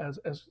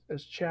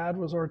 as Chad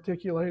was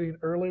articulating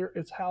earlier,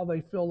 it's how they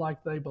feel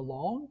like they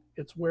belong.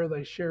 It's where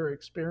they share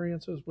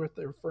experiences with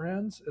their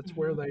friends. It's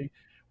where Hmm. they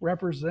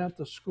represent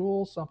the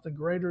school, something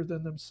greater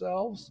than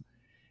themselves,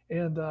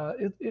 and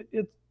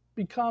it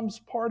becomes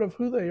part of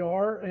who they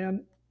are,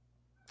 and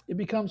it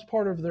becomes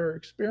part of their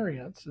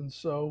experience. And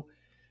so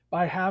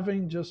by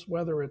having just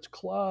whether it's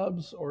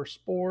clubs or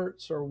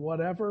sports or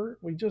whatever,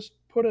 we just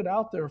put it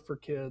out there for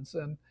kids.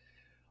 And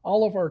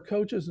all of our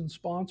coaches and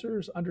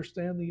sponsors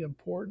understand the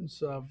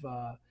importance of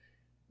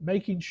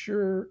making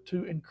sure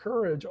to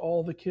encourage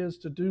all the kids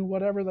to do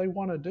whatever they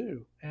want to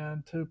do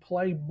and to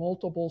play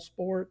multiple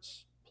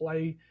sports,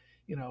 play,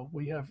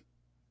 we have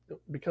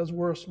because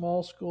we're a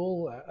small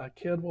school, a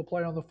kid will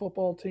play on the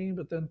football team,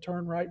 but then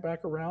turn right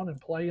back around and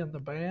play in the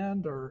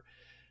band, or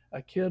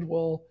a kid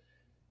will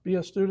be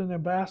a student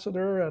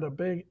ambassador at a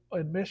big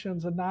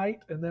admissions night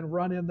and then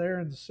run in there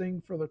and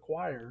sing for the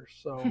choir.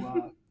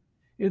 So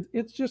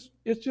it's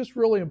just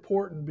really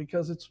important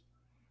because it's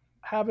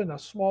having a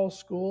small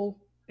school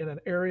in an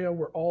area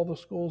where all the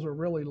schools are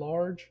really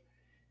large.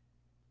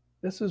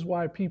 This is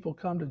why people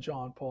come to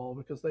John Paul,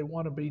 because they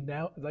want to be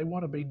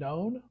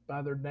known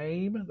by their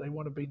name, they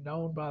want to be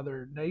known by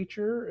their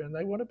nature, and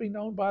they want to be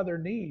known by their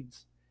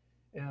needs.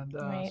 And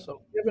Right.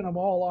 so giving them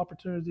all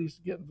opportunities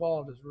to get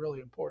involved is really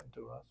important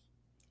to us.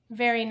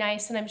 Very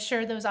nice. And I'm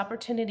sure those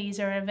opportunities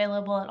are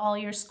available at all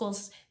your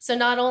schools. So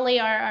not only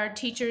are our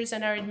teachers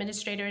and our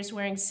administrators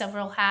wearing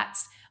several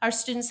hats, our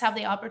students have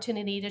the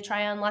opportunity to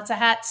try on lots of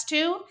hats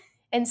too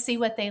and see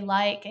what they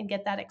like and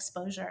get that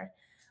exposure.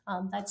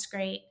 That's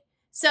great.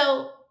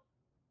 So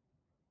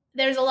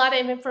there's a lot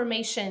of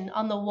information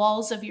on the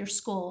walls of your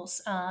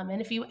schools. And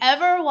if you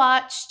ever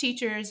watch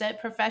teachers at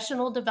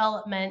professional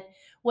development,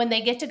 when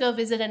they get to go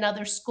visit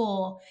another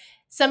school,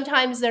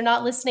 sometimes they're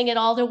not listening at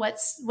all to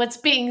what's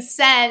being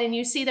said, and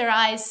you see their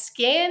eyes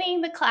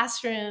scanning the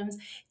classrooms,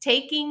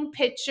 taking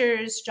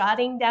pictures,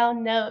 jotting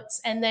down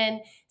notes, and then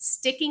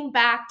sticking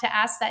back to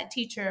ask that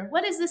teacher,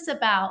 what is this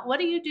about? What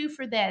do you do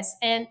for this?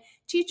 And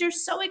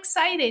teachers so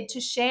excited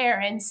to share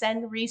and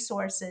send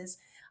resources.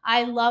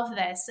 I love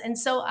this. And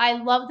so I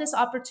love this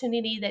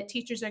opportunity that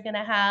teachers are going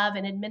to have,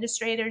 and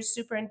administrators,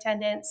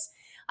 superintendents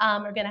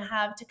are going to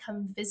have to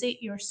come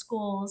visit your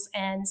schools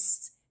and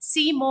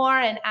see more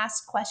and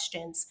ask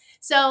questions.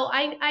 So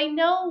I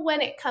know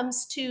when it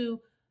comes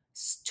to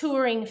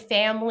touring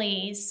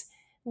families,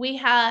 we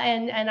have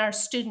and our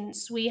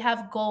students, we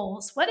have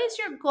goals. What is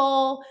your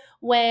goal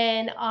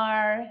when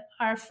our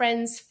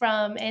friends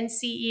from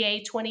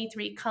NCEA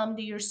 23 come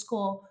to your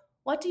school?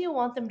 What do you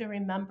want them to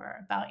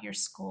remember about your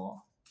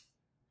school?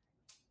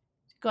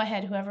 Go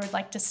ahead, whoever would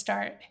like to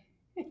start.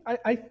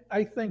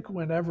 I think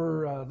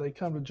whenever they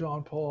come to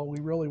John Paul, we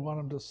really want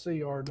them to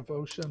see our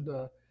devotion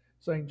to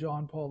St.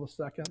 John Paul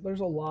II. There's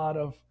a lot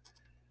of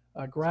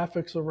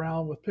graphics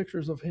around with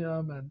pictures of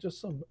him and just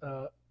some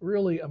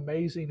really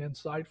amazing,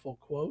 insightful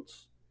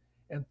quotes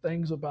and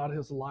things about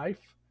his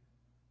life.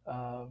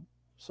 Uh,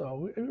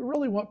 so we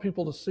really want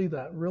people to see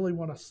that, really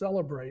want to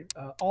celebrate.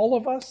 All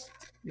of us,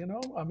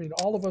 I mean,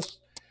 all of us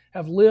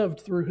have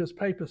lived through his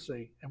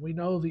papacy, and we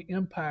know the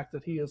impact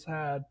that he has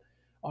had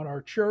on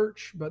our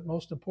church, but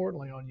most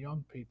importantly on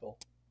young people.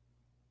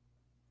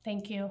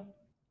 Thank you.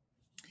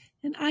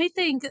 And I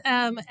think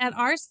at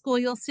our school,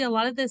 you'll see a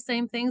lot of the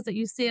same things that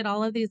you see at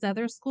all of these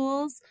other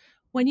schools.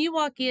 When you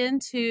walk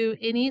into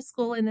any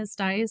school in this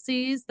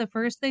diocese, the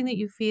first thing that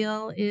you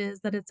feel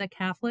is that it's a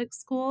Catholic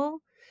school.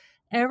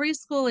 Every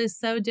school is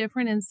so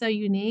different and so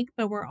unique,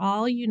 but we're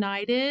all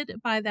united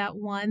by that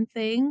one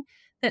thing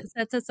that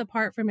sets us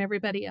apart from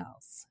everybody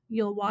else.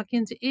 You'll walk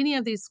into any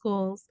of these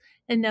schools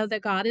and know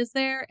that God is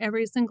there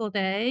every single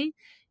day,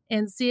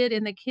 and see it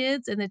in the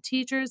kids and the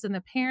teachers and the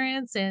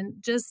parents, and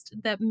just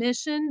that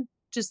mission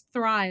just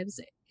thrives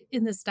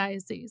in this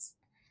diocese.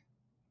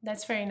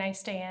 That's very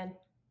nice, Diane.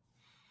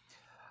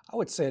 I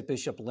would say at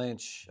Bishop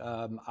Lynch,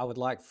 I would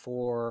like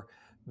for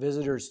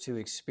visitors to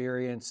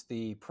experience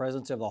the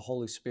presence of the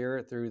Holy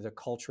Spirit through the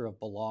culture of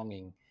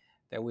belonging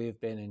that we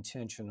have been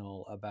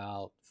intentional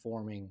about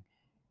forming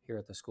here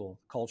at the school.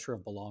 Culture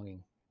of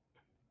belonging.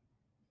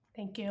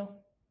 Thank you.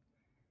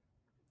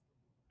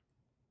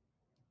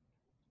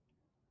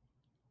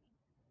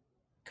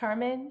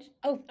 Carmen?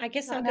 Oh, I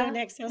guess I'll go Shauna?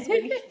 next. I was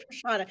waiting for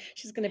Shauna.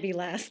 She's going to be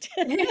last.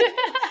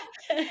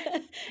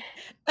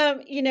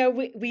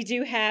 We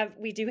do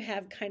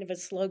have kind of a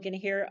slogan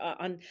here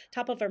on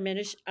top of our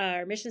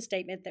mission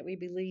statement, that we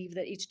believe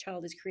that each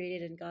child is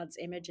created in God's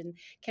image and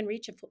can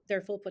reach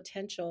their full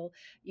potential,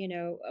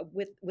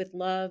 with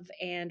love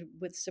and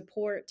with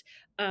support.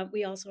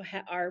 We also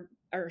have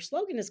our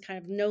slogan is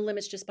kind of no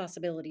limits, just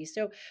possibilities.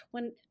 So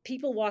when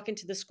people walk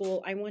into the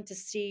school, I want to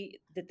see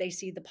that they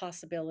see the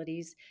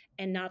possibilities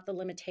and not the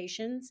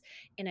limitations.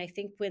 And I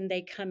think when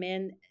they come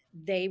in,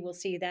 they will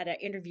see that. I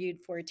interviewed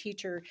for a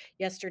teacher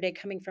yesterday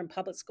coming from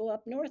public school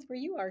up north where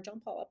you are,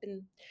 John Paul, up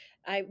in,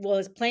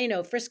 it's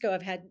Plano, Frisco.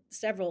 I've had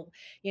several,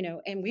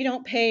 and we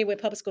don't pay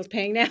what public school's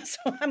paying now.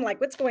 So I'm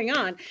like, what's going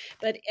on?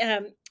 But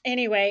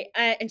anyway,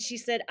 and she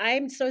said,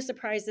 I'm so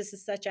surprised this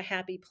is such a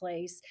happy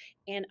place.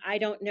 And I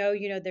don't know,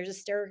 there's a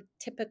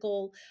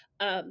stereotypical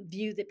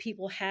view that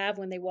people have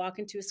when they walk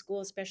into a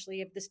school,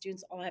 especially if the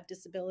students all have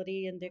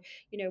disability and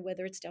they're,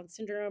 whether it's Down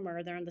syndrome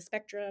or they're on the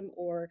spectrum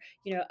or,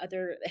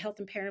 other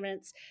health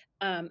impairments.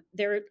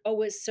 They're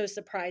always so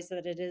surprised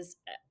that it is,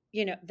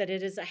 that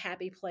it is a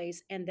happy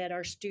place and that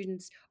our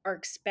students are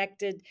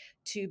expected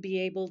to be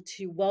able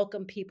to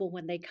welcome people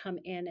when they come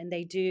in, and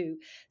they do.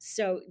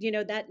 So,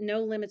 that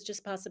no limits,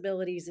 just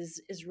possibilities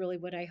is really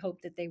what I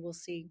hope that they will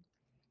see.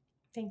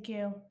 Thank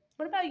you.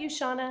 What about you,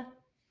 Shauna?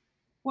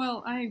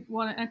 Well, I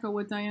want to echo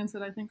what Diane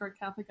said. I think our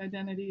Catholic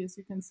identity, as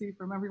you can see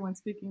from everyone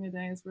speaking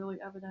today, is really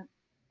evident.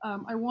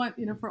 I want,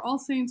 for All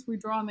Saints, we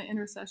draw on the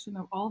intercession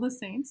of all the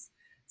saints.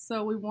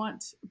 So we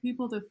want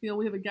people to feel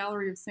we have a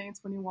gallery of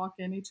saints when you walk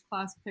in. Each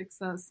class picks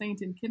a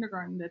saint in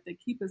kindergarten that they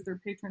keep as their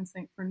patron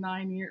saint for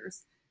 9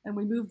 years. And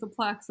we move the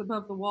plaques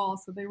above the wall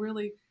so they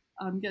really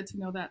get to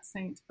know that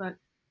saint. But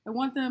I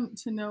want them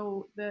to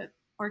know that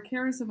our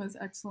charism is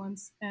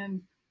excellence,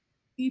 and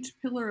each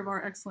pillar of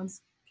our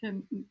excellence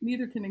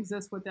neither can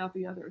exist without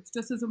the other. It's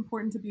just as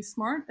important to be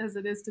smart as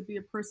it is to be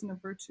a person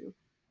of virtue.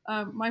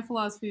 My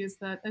philosophy is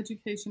that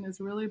education is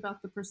really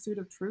about the pursuit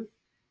of truth,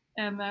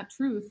 and that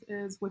truth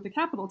is, with a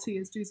capital T,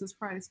 is Jesus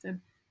Christ.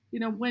 And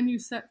when you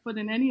set foot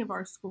in any of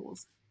our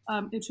schools,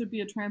 it should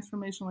be a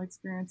transformational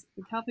experience.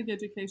 The Catholic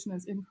education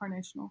is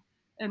incarnational,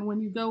 and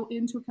when you go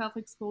into a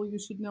Catholic school, you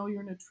should know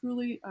you're in a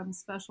truly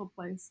special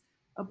place,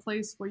 a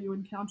place where you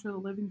encounter the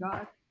living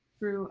God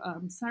through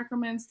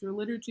sacraments, through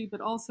liturgy,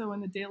 but also in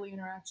the daily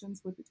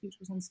interactions with the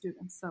teachers and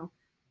students. So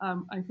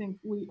I think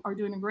we are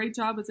doing a great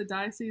job as a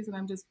diocese, and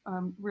I'm just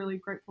really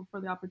grateful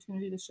for the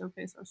opportunity to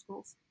showcase our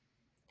schools.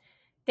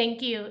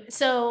 Thank you.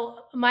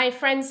 So, my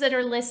friends that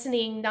are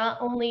listening, not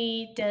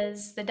only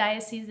does the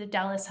Diocese of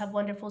Dallas have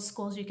wonderful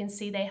schools, you can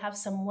see they have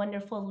some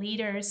wonderful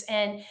leaders.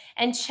 And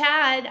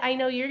Chad, I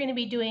know you're going to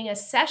be doing a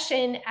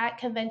session at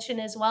convention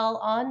as well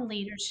on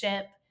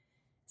leadership.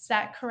 Is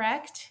that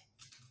correct?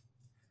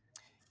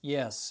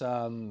 Yes,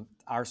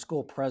 our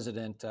school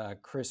president,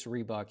 Chris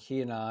Rebuck, he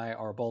and I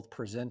are both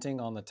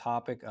presenting on the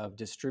topic of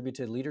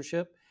distributed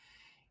leadership.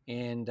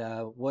 And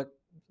what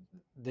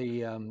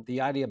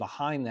the idea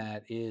behind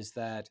that is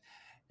that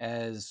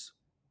as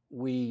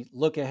we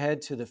look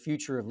ahead to the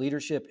future of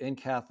leadership in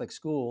Catholic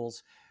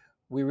schools,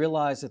 we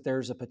realize that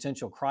there's a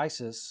potential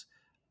crisis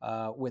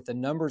with the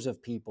numbers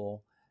of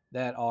people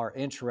that are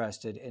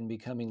interested in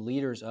becoming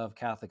leaders of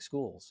Catholic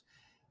schools.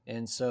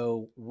 And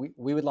so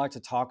we would like to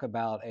talk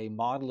about a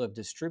model of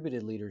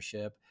distributed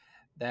leadership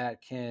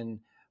that can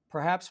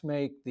perhaps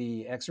make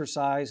the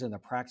exercise and the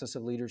practice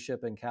of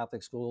leadership in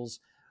Catholic schools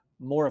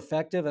more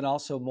effective and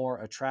also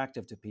more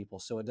attractive to people,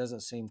 so it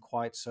doesn't seem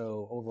quite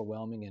so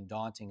overwhelming and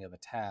daunting of a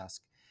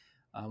task.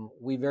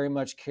 We very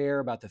much care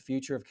about the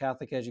future of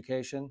Catholic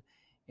education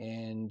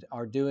and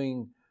are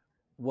doing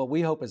what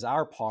we hope is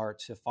our part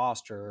to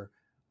foster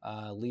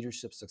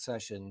leadership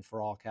succession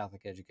for all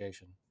Catholic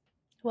education.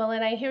 Well,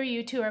 and I hear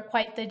you two are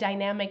quite the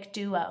dynamic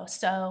duo,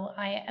 so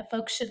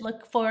folks should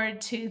look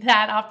forward to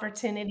that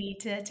opportunity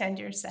to attend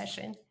your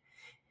session.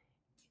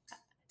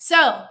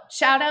 So,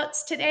 shout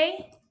outs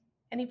today.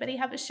 Anybody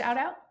have a shout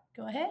out?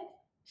 Go ahead,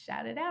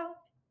 shout it out.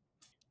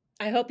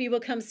 I hope you will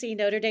come see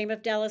Notre Dame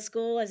of Dallas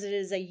School, as it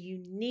is a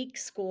unique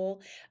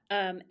school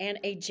and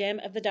a gem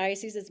of the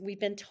diocese, as we've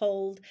been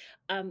told.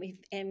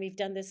 We've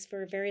done this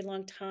for a very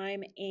long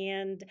time,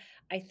 and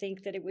I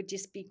think that it would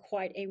just be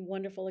quite a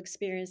wonderful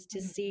experience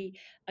to see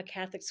a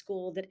Catholic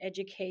school that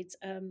educates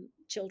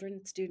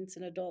children, students,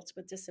 and adults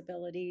with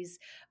disabilities.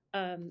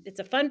 It's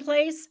a fun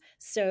place,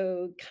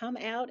 so come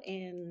out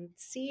and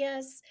see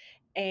us.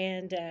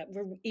 And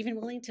we're even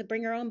willing to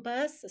bring our own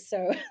bus,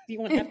 so you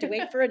won't have to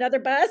wait for another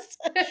bus.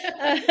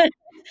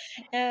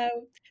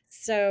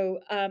 So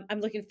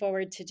I'm looking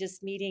forward to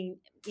just meeting,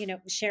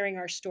 sharing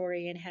our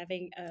story and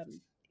having,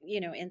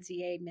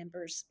 NCA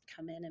members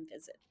come in and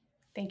visit.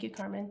 Thank you,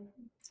 Carmen.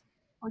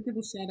 I'll give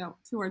a shout out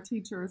to our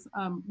teachers.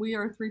 We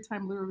are a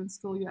 3-time Blue Ribbon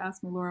school. You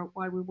asked me, Laura,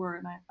 why we were,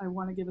 and I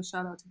want to give a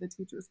shout out to the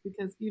teachers,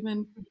 because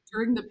even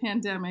during the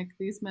pandemic,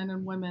 these men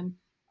and women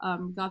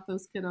got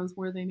those kiddos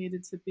where they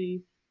needed to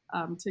be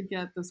to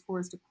get the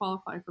scores to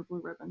qualify for Blue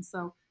Ribbon.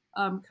 So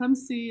come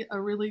see a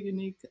really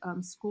unique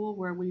school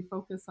where we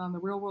focus on the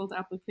real world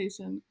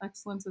application.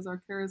 Excellence is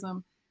our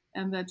charism,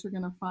 and that you're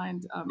going to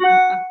find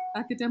an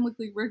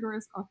academically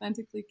rigorous,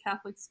 authentically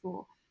Catholic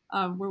school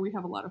where we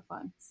have a lot of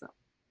fun. So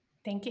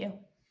thank you.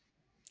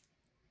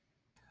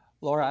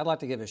 Laura, I'd like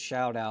to give a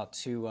shout out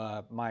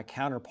to my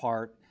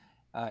counterpart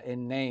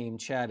in name,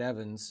 Chad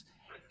Evans,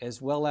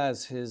 as well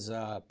as his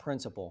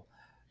principal,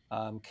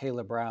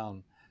 Kayla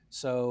Brown.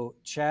 So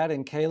Chad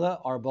and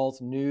Kayla are both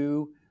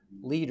new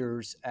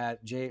leaders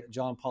at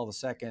John Paul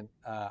II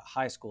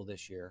High School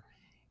this year.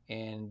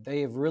 And they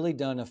have really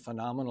done a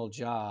phenomenal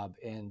job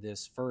in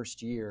this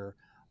first year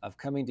of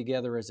coming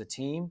together as a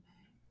team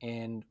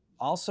and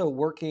also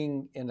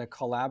working in a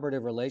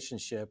collaborative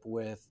relationship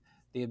with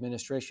the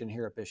administration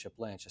here at Bishop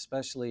Lynch.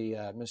 Especially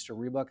Mr.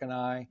 Rebuck and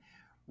I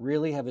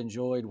really have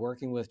enjoyed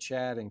working with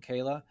Chad and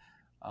Kayla.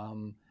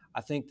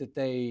 I think that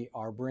they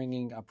are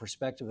bringing a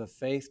perspective of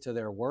faith to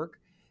their work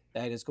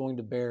that is going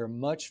to bear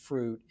much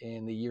fruit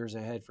in the years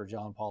ahead for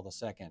John Paul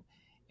II.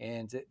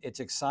 And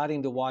it's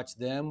exciting to watch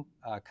them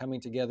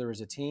coming together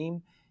as a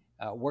team,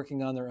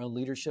 working on their own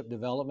leadership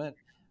development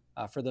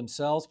for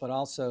themselves, but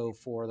also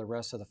for the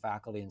rest of the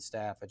faculty and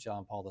staff at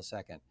John Paul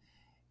II.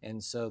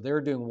 And so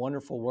they're doing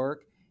wonderful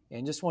work,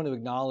 and just want to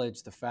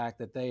acknowledge the fact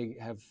that they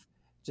have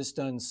just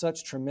done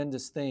such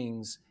tremendous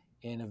things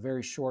in a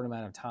very short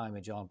amount of time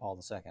at John Paul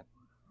II.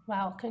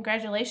 Wow,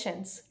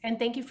 congratulations. And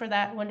thank you for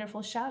that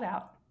wonderful shout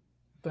out.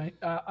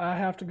 I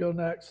have to go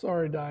next.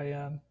 Sorry,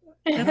 Diane.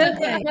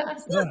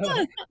 It's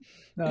okay.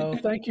 No,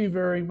 thank you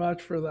very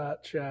much for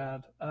that,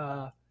 Chad.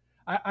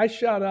 I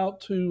shout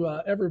out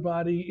to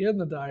everybody in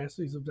the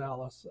Diocese of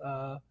Dallas.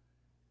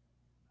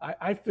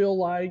 I feel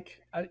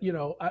like,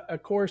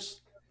 of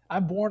course,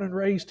 I'm born and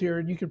raised here,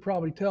 and you can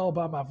probably tell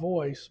by my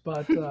voice,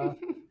 but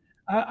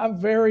I'm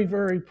very,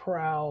 very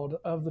proud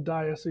of the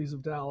Diocese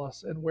of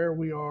Dallas and where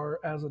we are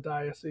as a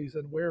diocese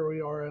and where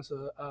we are as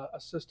a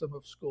system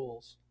of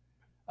schools.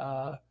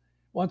 Uh,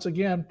 Once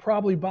again,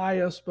 probably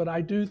biased, but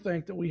I do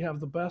think that we have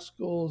the best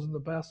schools and the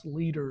best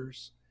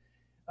leaders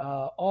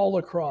all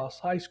across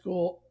high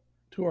school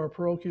to our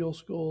parochial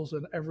schools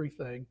and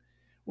everything.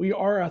 We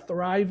are a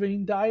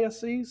thriving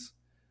diocese.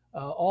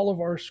 All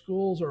of our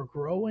schools are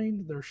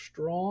growing, they're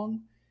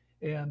strong,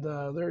 and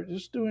they're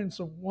just doing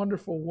some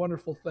wonderful,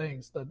 wonderful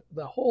things.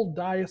 The whole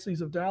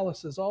Diocese of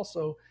Dallas is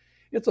also,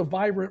 it's a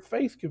vibrant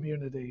faith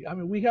community. I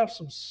mean, we have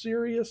some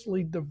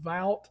seriously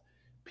devout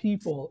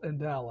people in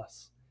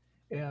Dallas.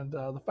 And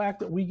the fact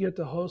that we get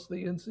to host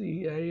the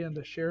NCEA and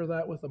to share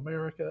that with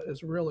America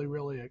is really,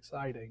 really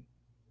exciting.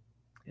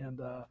 And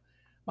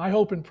my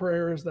hope and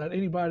prayer is that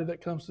anybody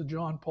that comes to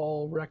John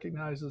Paul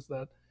recognizes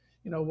that,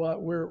 you know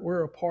what,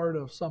 we're a part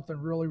of something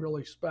really,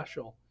 really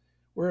special.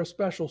 We're a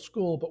special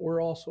school, but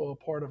we're also a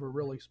part of a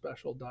really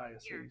special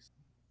diocese.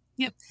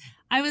 Yep.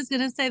 I was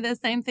going to say the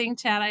same thing,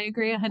 Chad. I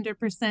agree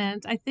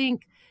 100%. I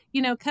think,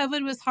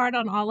 COVID was hard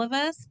on all of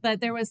us, but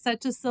there was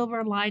such a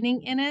silver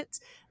lining in it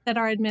that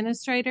our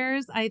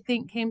administrators, I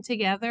think, came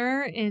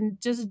together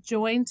and just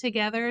joined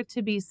together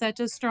to be such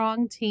a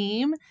strong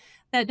team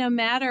that no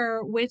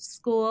matter which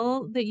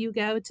school that you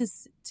go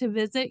to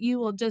visit, you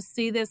will just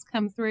see this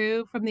come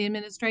through from the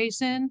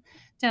administration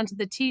down to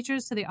the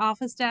teachers, to the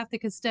office staff, the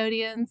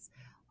custodians.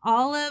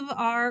 All of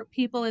our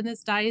people in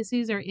this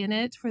diocese are in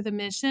it for the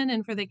mission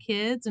and for the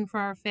kids and for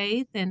our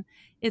faith. And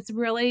it's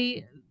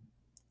really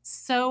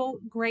so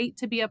great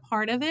to be a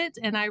part of it.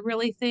 And I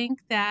really think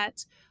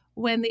that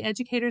when the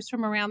educators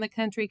from around the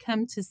country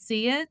come to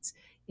see it,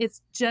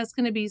 it's just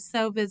going to be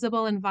so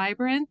visible and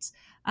vibrant.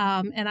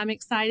 And I'm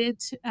excited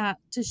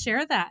to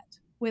share that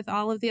with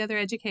all of the other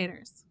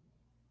educators.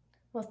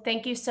 Well,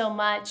 thank you so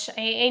much.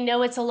 I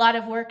know it's a lot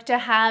of work to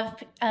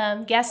have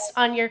guests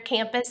on your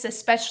campus,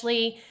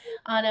 especially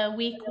on a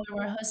week where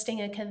we're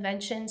hosting a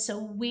convention. So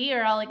we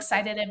are all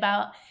excited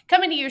about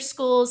coming to your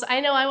schools.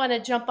 I know I want to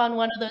jump on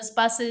one of those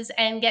buses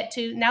and get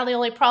to, now the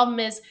only problem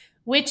is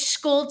which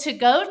school to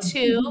go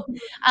to.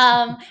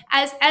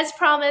 As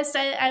promised,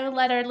 I will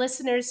let our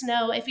listeners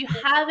know, if you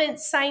haven't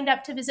signed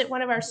up to visit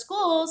one of our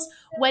schools,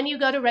 when you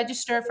go to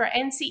register for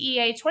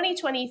NCEA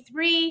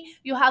 2023,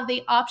 you'll have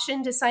the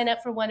option to sign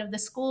up for one of the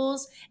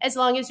schools as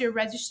long as you're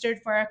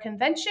registered for our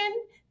convention.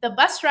 The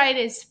bus ride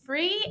is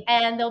free,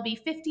 and there'll be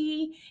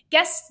 50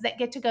 guests that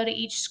get to go to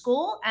each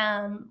school.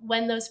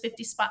 When those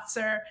 50 spots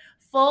are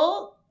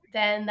full,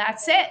 then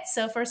that's it.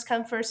 So first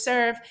come, first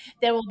serve.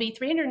 There will be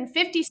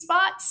 350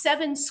 spots,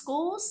 7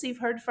 schools. You've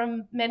heard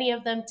from many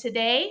of them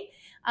today.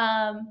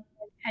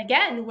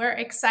 Again, we're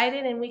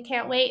excited and we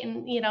can't wait.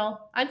 And,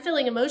 I'm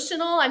feeling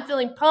emotional. I'm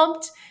feeling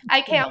pumped.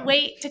 I can't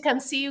wait to come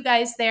see you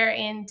guys there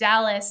in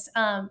Dallas.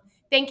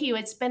 Thank you.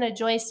 It's been a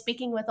joy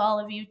speaking with all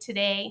of you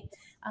today.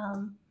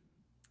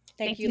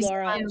 Thank you,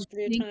 Laura, for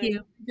your time. Thank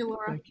you,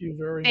 Laura. Thank you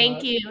very much.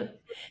 Thank you.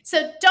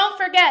 So don't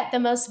forget, the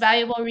most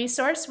valuable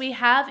resource we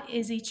have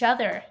is each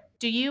other.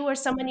 Do you or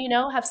someone you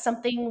know have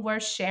something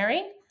worth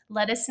sharing?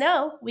 Let us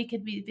know. We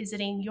could be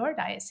visiting your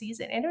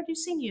diocese and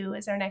introducing you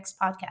as our next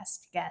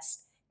podcast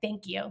guest.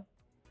 Thank you.